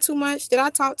I tell too much? Did I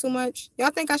talk too much?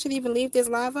 Y'all think I should even leave this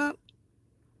live up?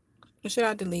 Or should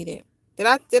I delete it? Did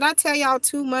I tell y'all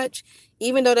too much?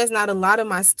 Even though that's not a lot of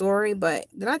my story, but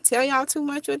did I tell y'all too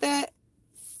much with that?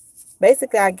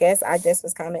 Basically, I guess I just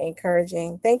was kind of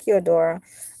encouraging. Thank you, Adora.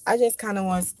 I just kind of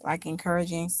was like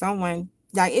encouraging someone.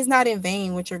 Like it's not in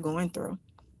vain what you're going through.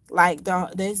 Like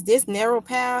this narrow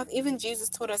path. Even Jesus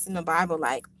told us in the Bible,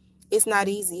 like it's not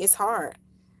easy. It's hard,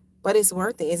 but it's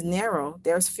worth it. It's narrow.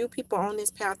 There's few people on this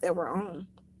path that we're on.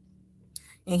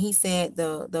 And he said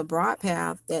the broad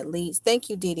path that leads, thank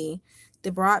you, Diddy.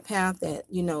 The broad path that,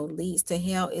 leads to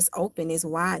hell is open, is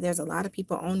wide. There's a lot of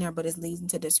people on there, but it's leading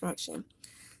to destruction.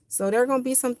 So there are going to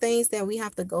be some things that we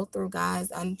have to go through,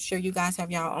 guys. I'm sure you guys have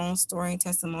your own story and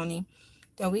testimony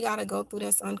that we got to go through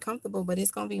that's uncomfortable, but it's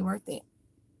going to be worth it.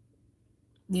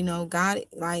 God,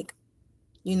 like,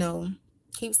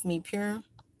 keeps me pure,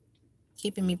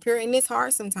 keeping me pure. And it's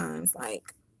hard sometimes.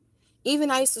 Like, even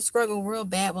I used to struggle real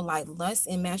bad with like lust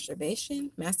and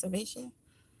masturbation.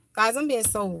 Guys, I'm being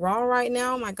so raw right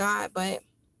now, my God, but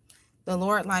the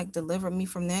Lord like delivered me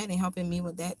from that and helping me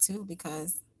with that too,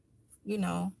 because,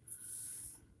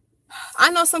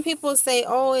 I know some people say,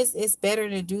 oh, it's better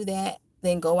to do that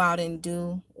than go out and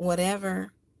do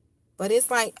whatever. But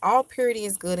it's like all purity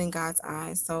is good in God's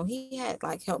eyes. So he had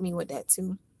like helped me with that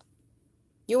too.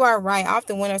 You are right. I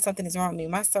often wonder if something is wrong with me.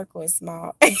 My circle is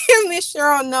small. Miss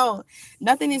Cheryl, no,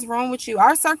 nothing is wrong with you.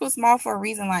 Our circle is small for a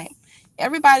reason. Like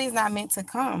everybody's not meant to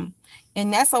come.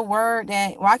 And that's a word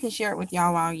that, well, I can share it with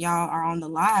y'all while y'all are on the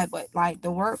live. But like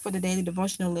the word for the daily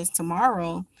devotional is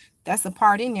tomorrow. That's a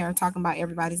part in there talking about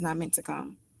everybody's not meant to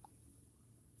come.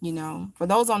 For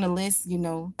those on the list,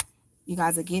 you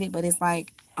guys will get it. But it's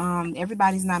like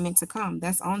everybody's not meant to come.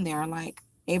 That's on there. Like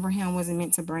Abraham wasn't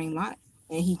meant to bring Lot.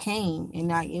 And he came, and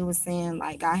like it was saying,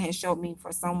 like God had showed me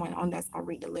for someone on that's gonna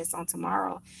read the list on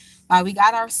tomorrow. Like we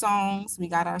got our songs, we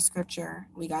got our scripture,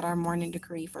 we got our morning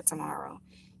decree for tomorrow,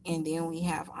 and then we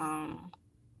have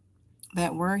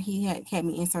that word he had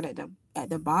me insert at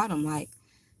the bottom, like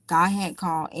God had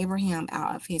called Abraham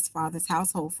out of his father's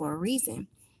household for a reason.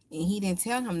 And he didn't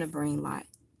tell him to bring Lot.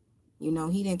 You know,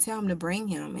 he didn't tell him to bring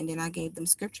him. And then I gave them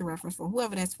scripture reference for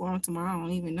whoever that's for on tomorrow. I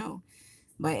don't even know.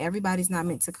 But everybody's not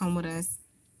meant to come with us.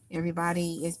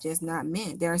 Everybody is just not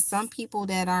meant. There are some people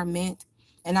that are meant,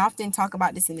 and I often talk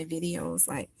about this in the videos,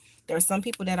 like there are some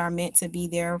people that are meant to be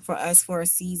there for us for a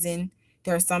season.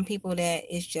 There are some people that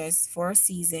is just for a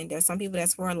season. There's some people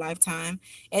that's for a lifetime.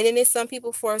 And then there's some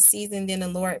people for a season, then the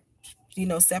Lord, you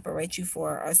know, separate you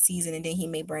for a season and then he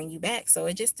may bring you back. So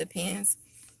it just depends,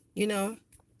 you know.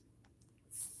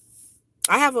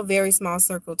 I have a very small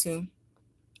circle too.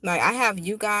 Like I have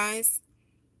you guys.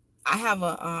 I have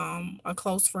a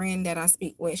close friend that I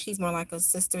speak with. She's more like a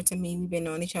sister to me. We've been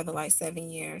knowing each other like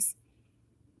 7 years.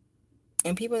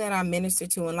 And people that I minister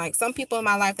to, and like some people in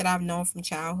my life that I've known from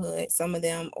childhood, some of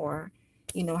them, or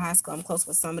you know, high school, I'm close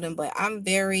with some of them, but I'm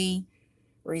very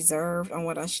reserved on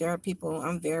what I share with people.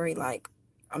 I'm very like,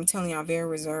 I'm telling you, I'm very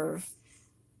reserved.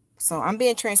 So I'm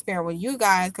being transparent with you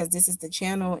guys because this is the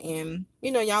channel, and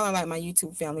you know, y'all are like my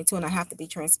YouTube family too, and I have to be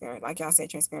transparent. Like y'all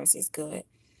said, transparency is good.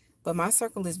 But my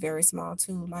circle is very small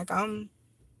too. Like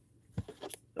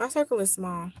my circle is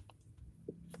small.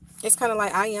 It's kind of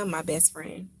like I am my best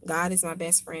friend. God is my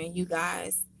best friend. You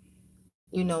guys,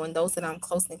 you know, and those that I'm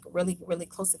close and really, really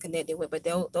closely connected with. But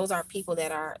those are people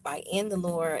that are like in the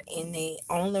Lord and they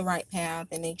on the right path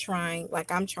and they trying,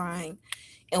 like I'm trying,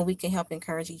 and we can help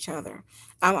encourage each other.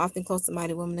 I'm often close to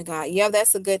mighty women of God. Yeah,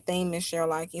 that's a good thing, Miss Cheryl.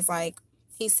 Like it's like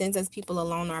he sends us people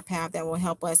along our path that will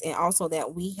help us and also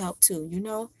that we help too, you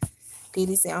know? Dee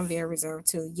Dee said I'm very reserved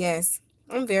too. Yes,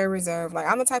 I'm very reserved. Like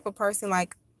I'm the type of person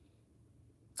like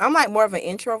I'm like more of an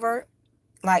introvert.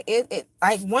 Like it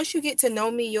like once you get to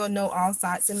know me, you'll know all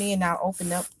sides of me and I'll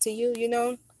open up to you, you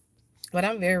know. But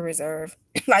I'm very reserved.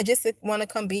 I just want to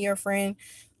come be your friend.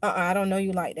 I don't know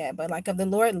you like that. But like if the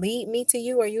Lord lead me to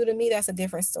you or you to me, that's a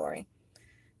different story.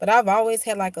 But I've always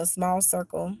had like a small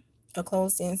circle, a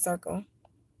closed in circle.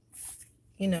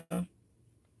 You know,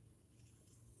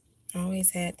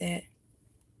 always had that.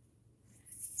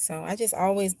 So I just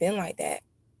always been like that.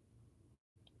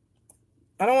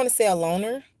 I don't want to say a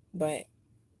loner, but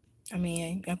I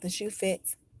mean, if the shoe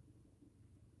fits.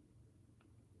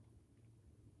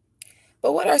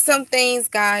 But what are some things,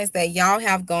 guys, that y'all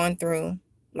have gone through?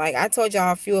 Like I told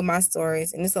y'all a few of my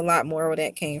stories, and there's a lot more where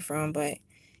that came from. But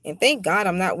and thank God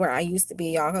I'm not where I used to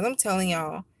be, y'all, because I'm telling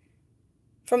y'all,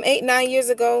 from 8, 9 years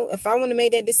ago, if I wouldn't have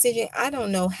made that decision, I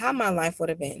don't know how my life would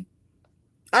have been.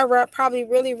 I probably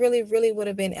really, really, really would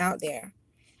have been out there.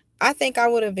 I think I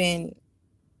would have been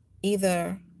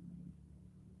either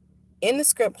in the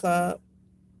script club,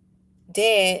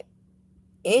 dead,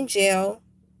 in jail,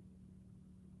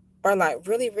 or like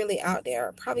really, really out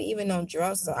there, probably even on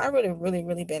drugs. So I would have really,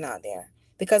 really been out there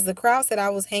because the crowds that I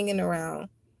was hanging around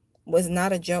was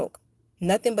not a joke.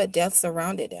 Nothing but death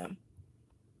surrounded them.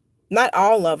 Not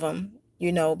all of them,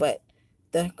 you know, but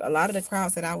a lot of the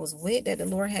crowds that I was with that the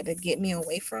Lord had to get me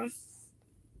away from.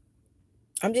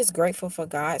 I'm just grateful for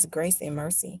God's grace and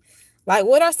mercy. Like,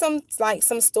 what are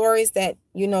some stories that,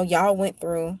 you know, y'all went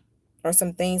through or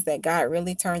some things that God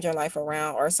really turned your life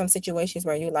around or some situations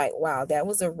where you're like, wow, that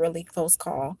was a really close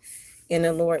call and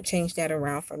the Lord changed that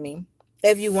around for me.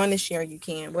 If you want to share, you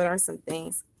can. What are some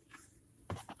things?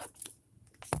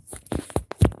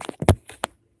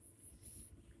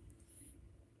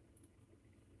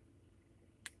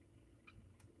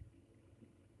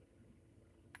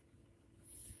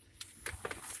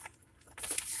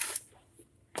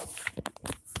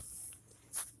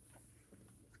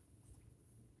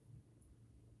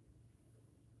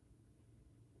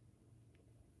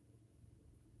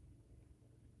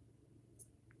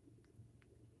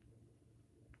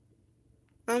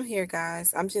 I'm here,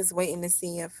 guys. I'm just waiting to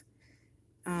see if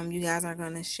you guys are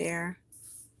going to share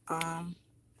um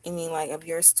any like of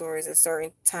your stories at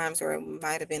certain times where it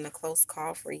might have been a close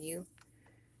call for you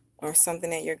or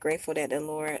something that you're grateful that the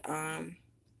Lord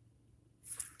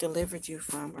delivered you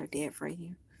from or did for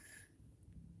you.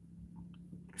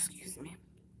 Excuse me.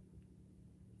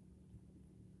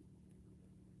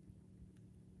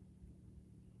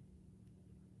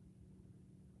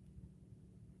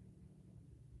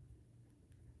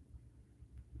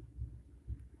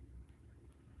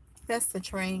 That's the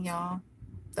train, y'all.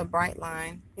 The bright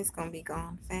line. It's gonna be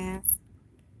gone fast.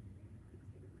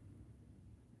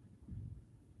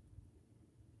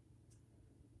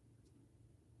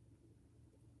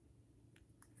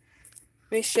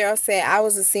 Miss Cheryl said, I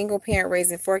was a single parent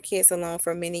raising 4 kids alone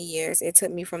for many years. It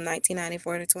took me from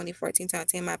 1994 to 2014 to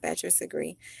obtain my bachelor's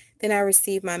degree. Then I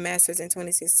received my master's in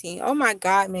 2016. Oh my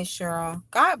God, Miss Cheryl.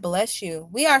 God bless you.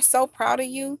 We are so proud of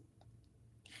you.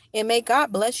 And may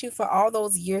God bless you for all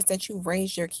those years that you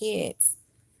raised your kids.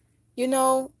 You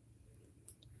know,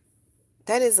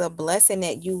 that is a blessing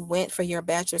that you went for your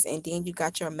bachelor's and then you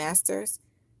got your master's.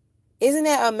 Isn't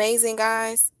that amazing,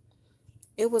 guys?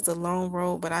 It was a long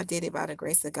road, but I did it by the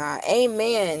grace of God.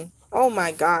 Amen. Oh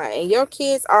my God. And your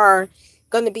kids are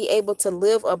going to be able to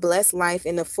live a blessed life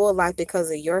and a full life because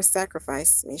of your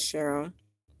sacrifice, Miss Cheryl.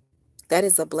 That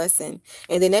is a blessing.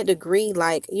 And then that degree,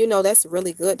 like, that's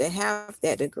really good to have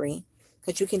that degree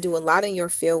because you can do a lot in your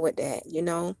field with that,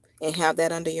 and have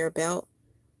that under your belt.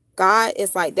 God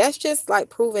is like, that's just like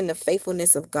proving the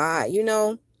faithfulness of God.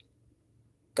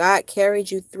 God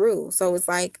carried you through. So it's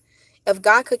like, if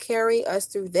God could carry us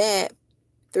through that,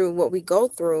 through what we go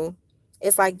through,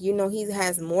 it's like, he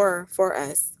has more for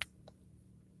us.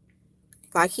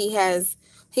 Like he's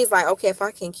like, okay, if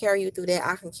I can carry you through that,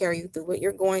 I can carry you through what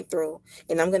you're going through.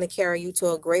 And I'm going to carry you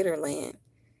to a greater land.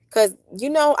 Because,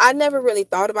 I never really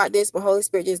thought about this, but Holy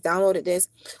Spirit just downloaded this.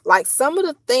 Like some of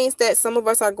the things that some of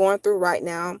us are going through right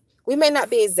now, we may not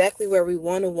be exactly where we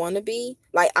want to be.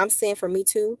 Like I'm saying for me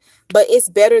too, but it's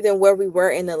better than where we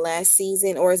were in the last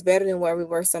season, or it's better than where we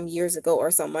were some years ago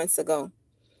or some months ago.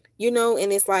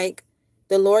 And it's like,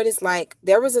 the Lord is like,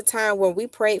 there was a time when we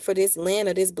prayed for this land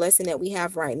or this blessing that we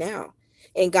have right now.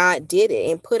 And God did it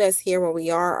and put us here where we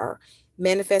are, or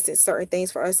manifested certain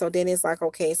things for us. So then it's like,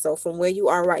 okay, so from where you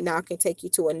are right now, I can take you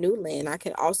to a new land. I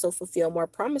can also fulfill more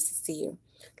promises to you.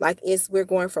 Like we're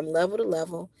going from level to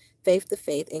level, faith to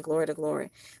faith, and glory to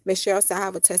glory. Miss Cheryl said, I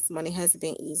have a testimony. It hasn't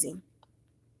been easy.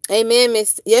 Amen,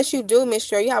 Miss. Yes, you do, Miss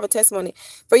Cheryl. You have a testimony.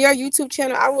 For your YouTube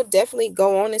channel, I will definitely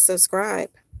go on and subscribe.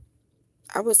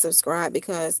 I would subscribe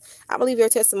because I believe your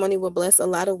testimony will bless a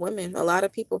lot of women, a lot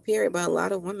of people, period, but a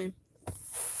lot of women.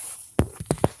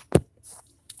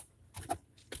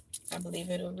 I believe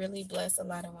it'll really bless a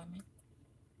lot of women.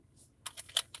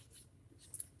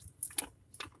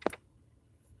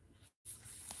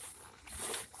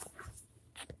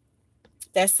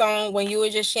 That song, when you were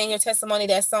just sharing your testimony,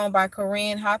 that song by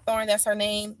Corinne Hawthorne, that's her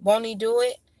name, Won't He Do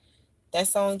It? That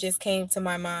song just came to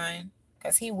my mind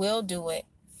because he will do it.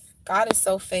 God is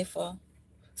so faithful.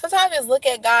 Sometimes I just look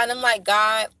at God and I'm like,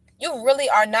 God, you really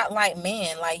are not like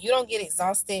man. Like, you don't get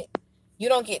exhausted. You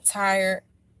don't get tired.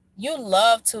 You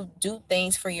love to do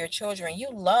things for your children. You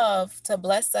love to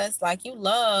bless us. Like, you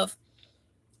love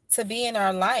to be in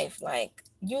our life. Like,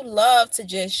 you love to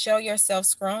just show yourself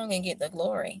strong and get the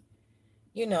glory.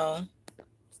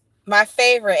 My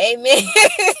favorite. Amen.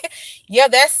 Yeah,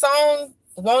 that song,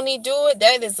 Won't He Do It?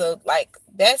 That is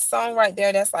that song right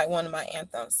there. That's like one of my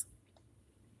anthems.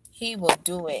 He will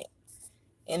do it.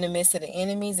 In the midst of the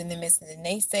enemies, in the midst of the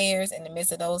naysayers, in the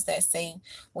midst of those that say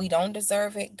we don't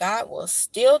deserve it, God will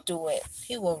still do it.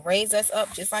 He will raise us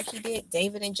up just like he did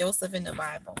David and Joseph in the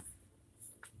Bible.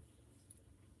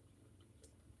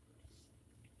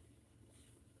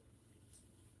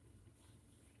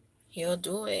 He'll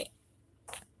do it.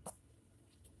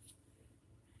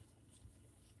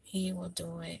 He will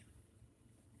do it.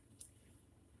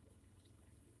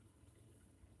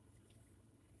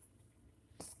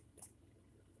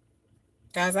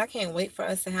 Guys, I can't wait for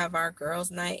us to have our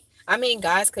girls' night. I mean,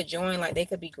 guys could join, like they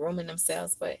could be grooming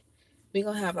themselves, but we're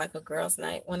going to have like a girls'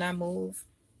 night when I move.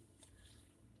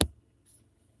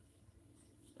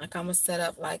 Like I'm going to set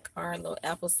up like our little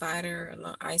apple cider, a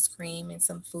little ice cream, and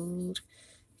some food.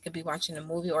 Could be watching a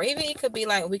movie, or even it could be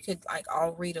like we could like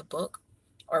all read a book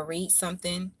or read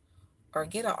something or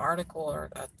get an article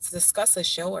or discuss a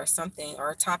show or something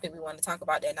or a topic we want to talk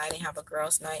about that night and have a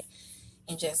girls' night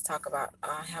and just talk about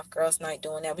have girls' night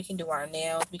doing that. We can do our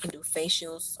nails, we can do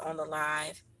facials on the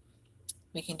live,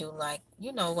 we can do like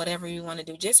whatever you want to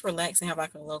do. Just relax and have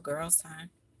like a little girls' time.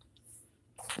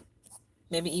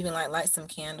 Maybe even like light some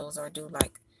candles or do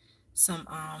like some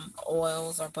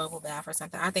oils or bubble bath or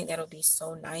something. I think that'll be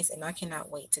so nice, and I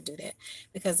cannot wait to do that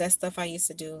because that's stuff I used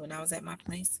to do when I was at my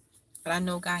place. But I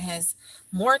know God has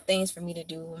more things for me to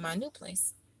do in my new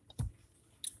place.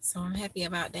 So I'm happy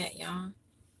about that, y'all.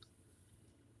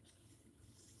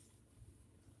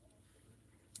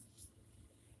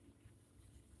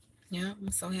 Yeah,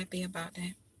 I'm so happy about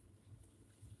that.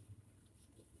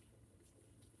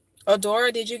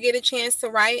 Odora, did you get a chance to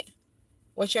write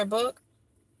with your book?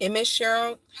 And Miss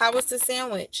Cheryl, how was the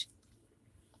sandwich?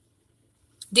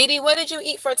 Dee Dee, what did you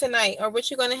eat for tonight? Or what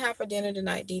you going to have for dinner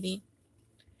tonight, Dee Dee?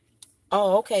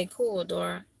 Oh, okay, cool,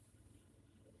 Dora.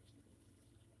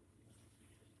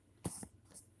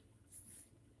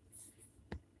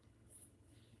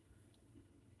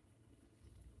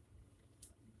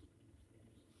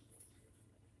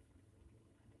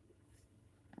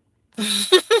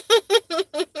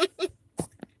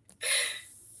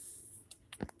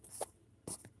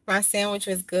 My sandwich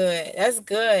was good. That's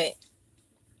good.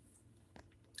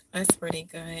 That's pretty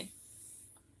good.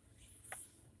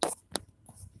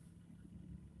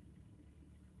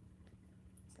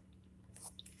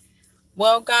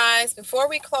 Well, guys, before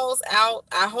we close out,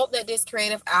 I hope that this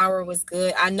creative hour was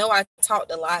good. I know I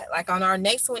talked a lot. Like on our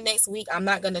next one next week, I'm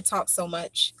not going to talk so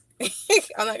much.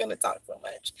 I'm not going to talk so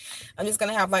much. I'm just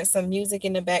going to have like some music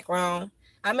in the background.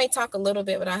 I may talk a little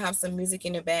bit, but I have some music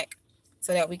in the back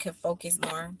so that we can focus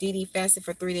more. Dee Dee fasted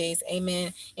for 3 days.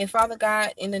 Amen. And Father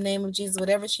God, in the name of Jesus,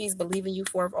 whatever she's believing you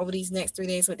for over these next 3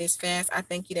 days with this fast, I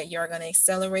thank you that you are going to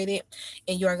accelerate it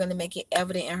and you are going to make it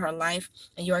evident in her life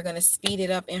and you are going to speed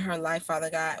it up in her life, Father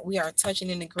God. We are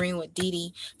touching and agreeing with Dee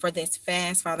Dee for this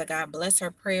fast, Father God. Bless her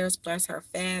prayers, bless her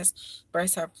fast,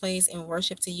 bless her place in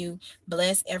worship to you.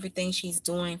 Bless everything she's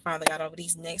doing, Father God, over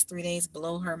these next 3 days.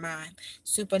 Blow her mind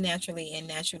supernaturally and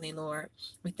naturally, Lord.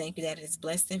 We thank you that it is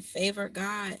blessed and favored,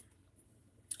 God.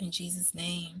 In Jesus'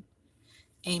 name.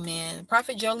 Amen.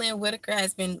 Prophet Jolynn Whitaker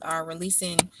has been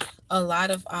releasing a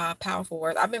lot of powerful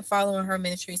words. I've been following her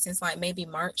ministry since like maybe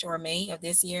March or May of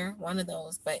this year, one of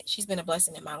those, but she's been a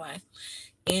blessing in my life.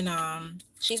 And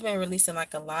she's been releasing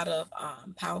like a lot of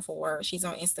powerful words. She's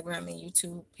on Instagram and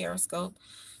YouTube, Periscope.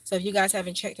 So if you guys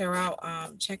haven't checked her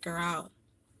out, check her out.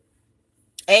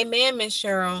 Amen, Miss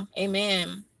Cheryl.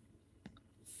 Amen.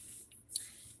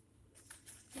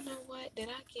 You know what? Did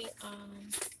I get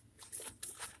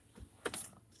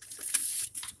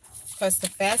because the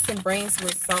fasting brings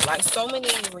results, like so many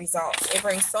results. It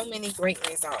brings so many great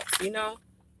results, you know.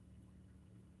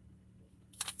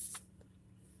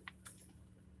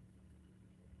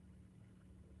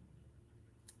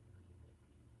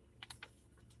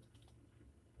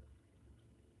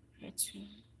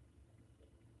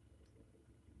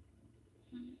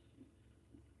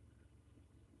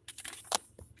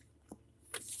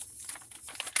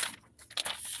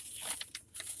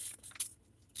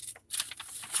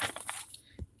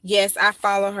 Yes, I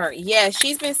follow her. Yeah,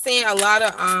 she's been saying a lot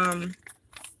of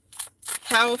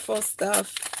powerful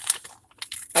stuff.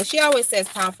 Like she always says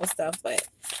powerful stuff, but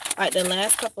like the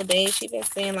last couple of days, she's been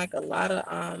saying like a lot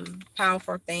of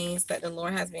powerful things that the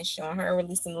Lord has been showing her,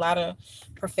 releasing a lot of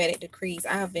prophetic decrees.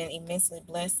 I have been immensely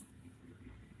blessed.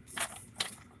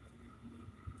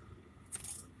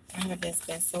 I have just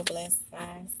been so blessed,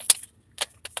 guys.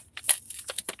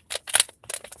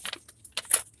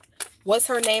 What's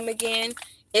her name again?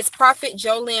 It's Prophet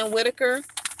Jolynn Whitaker.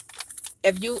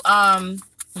 If you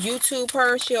YouTube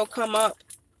her, she'll come up.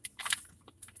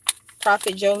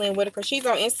 Prophet Jolynn Whitaker. She's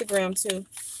on Instagram too.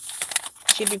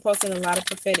 She'll be posting a lot of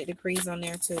prophetic decrees on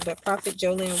there too. But Prophet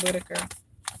Jolynn Whitaker,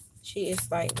 she is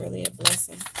like really a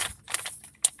blessing.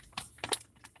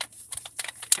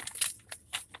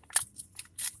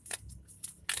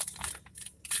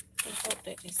 I hope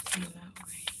that this came out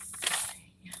right.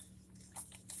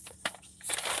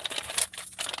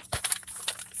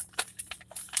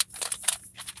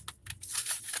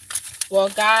 Well,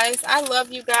 guys, I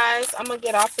love you guys. I'm going to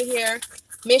get off of here.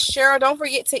 Miss Cheryl, don't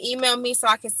forget to email me so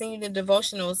I can send you the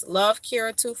devotionals.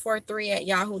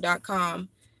 LoveKira243@yahoo.com.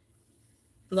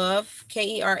 Love,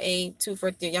 Kera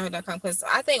 243@yahoo.com. Because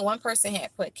I think one person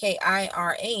had put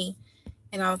Kira.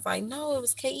 And I was like, no, it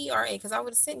was Kera because I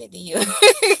would have sent it to you.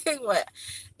 But,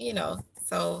 you know,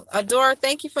 so Adora,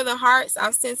 thank you for the hearts.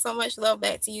 I've sent so much love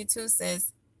back to you too,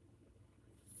 sis.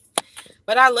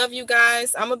 But I love you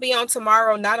guys. I'm going to be on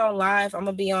tomorrow, not on live. I'm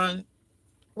going to be on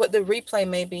what the replay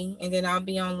maybe. And then I'll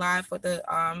be on live with the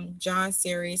John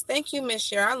series. Thank you, Miss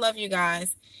Cheryl. I love you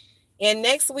guys. And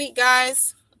next week,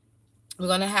 guys, we're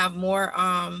going to have more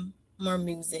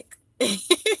music.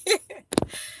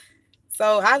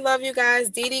 So I love you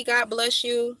guys. Dee Dee, God bless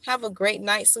you. Have a great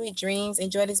night. Sweet dreams.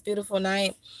 Enjoy this beautiful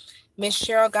night. Miss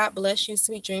Cheryl, God bless you.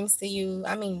 Sweet dreams to you.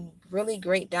 I mean, really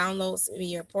great downloads to be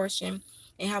your portion.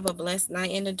 And have a blessed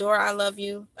night. And Adora, I love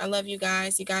you. I love you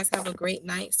guys. You guys have a great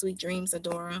night. Sweet dreams,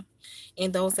 Adora.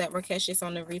 And those that were catch this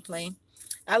on the replay.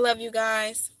 I love you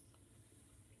guys.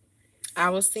 I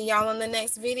will see y'all on the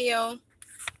next video.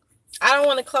 I don't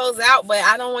want to close out, but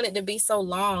I don't want it to be so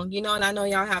long, you know, and I know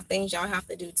y'all have things y'all have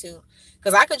to do too.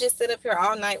 Because I could just sit up here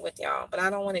all night with y'all, but I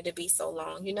don't want it to be so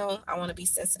long, you know. I want to be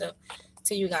sensitive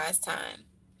to you guys' time.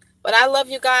 But I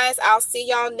love you guys. I'll see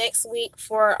y'all next week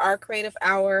for our creative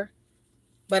hour.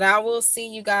 But I will see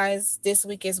you guys this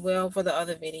week as well for the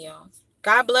other videos.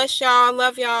 God bless y'all.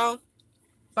 Love y'all.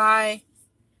 Bye.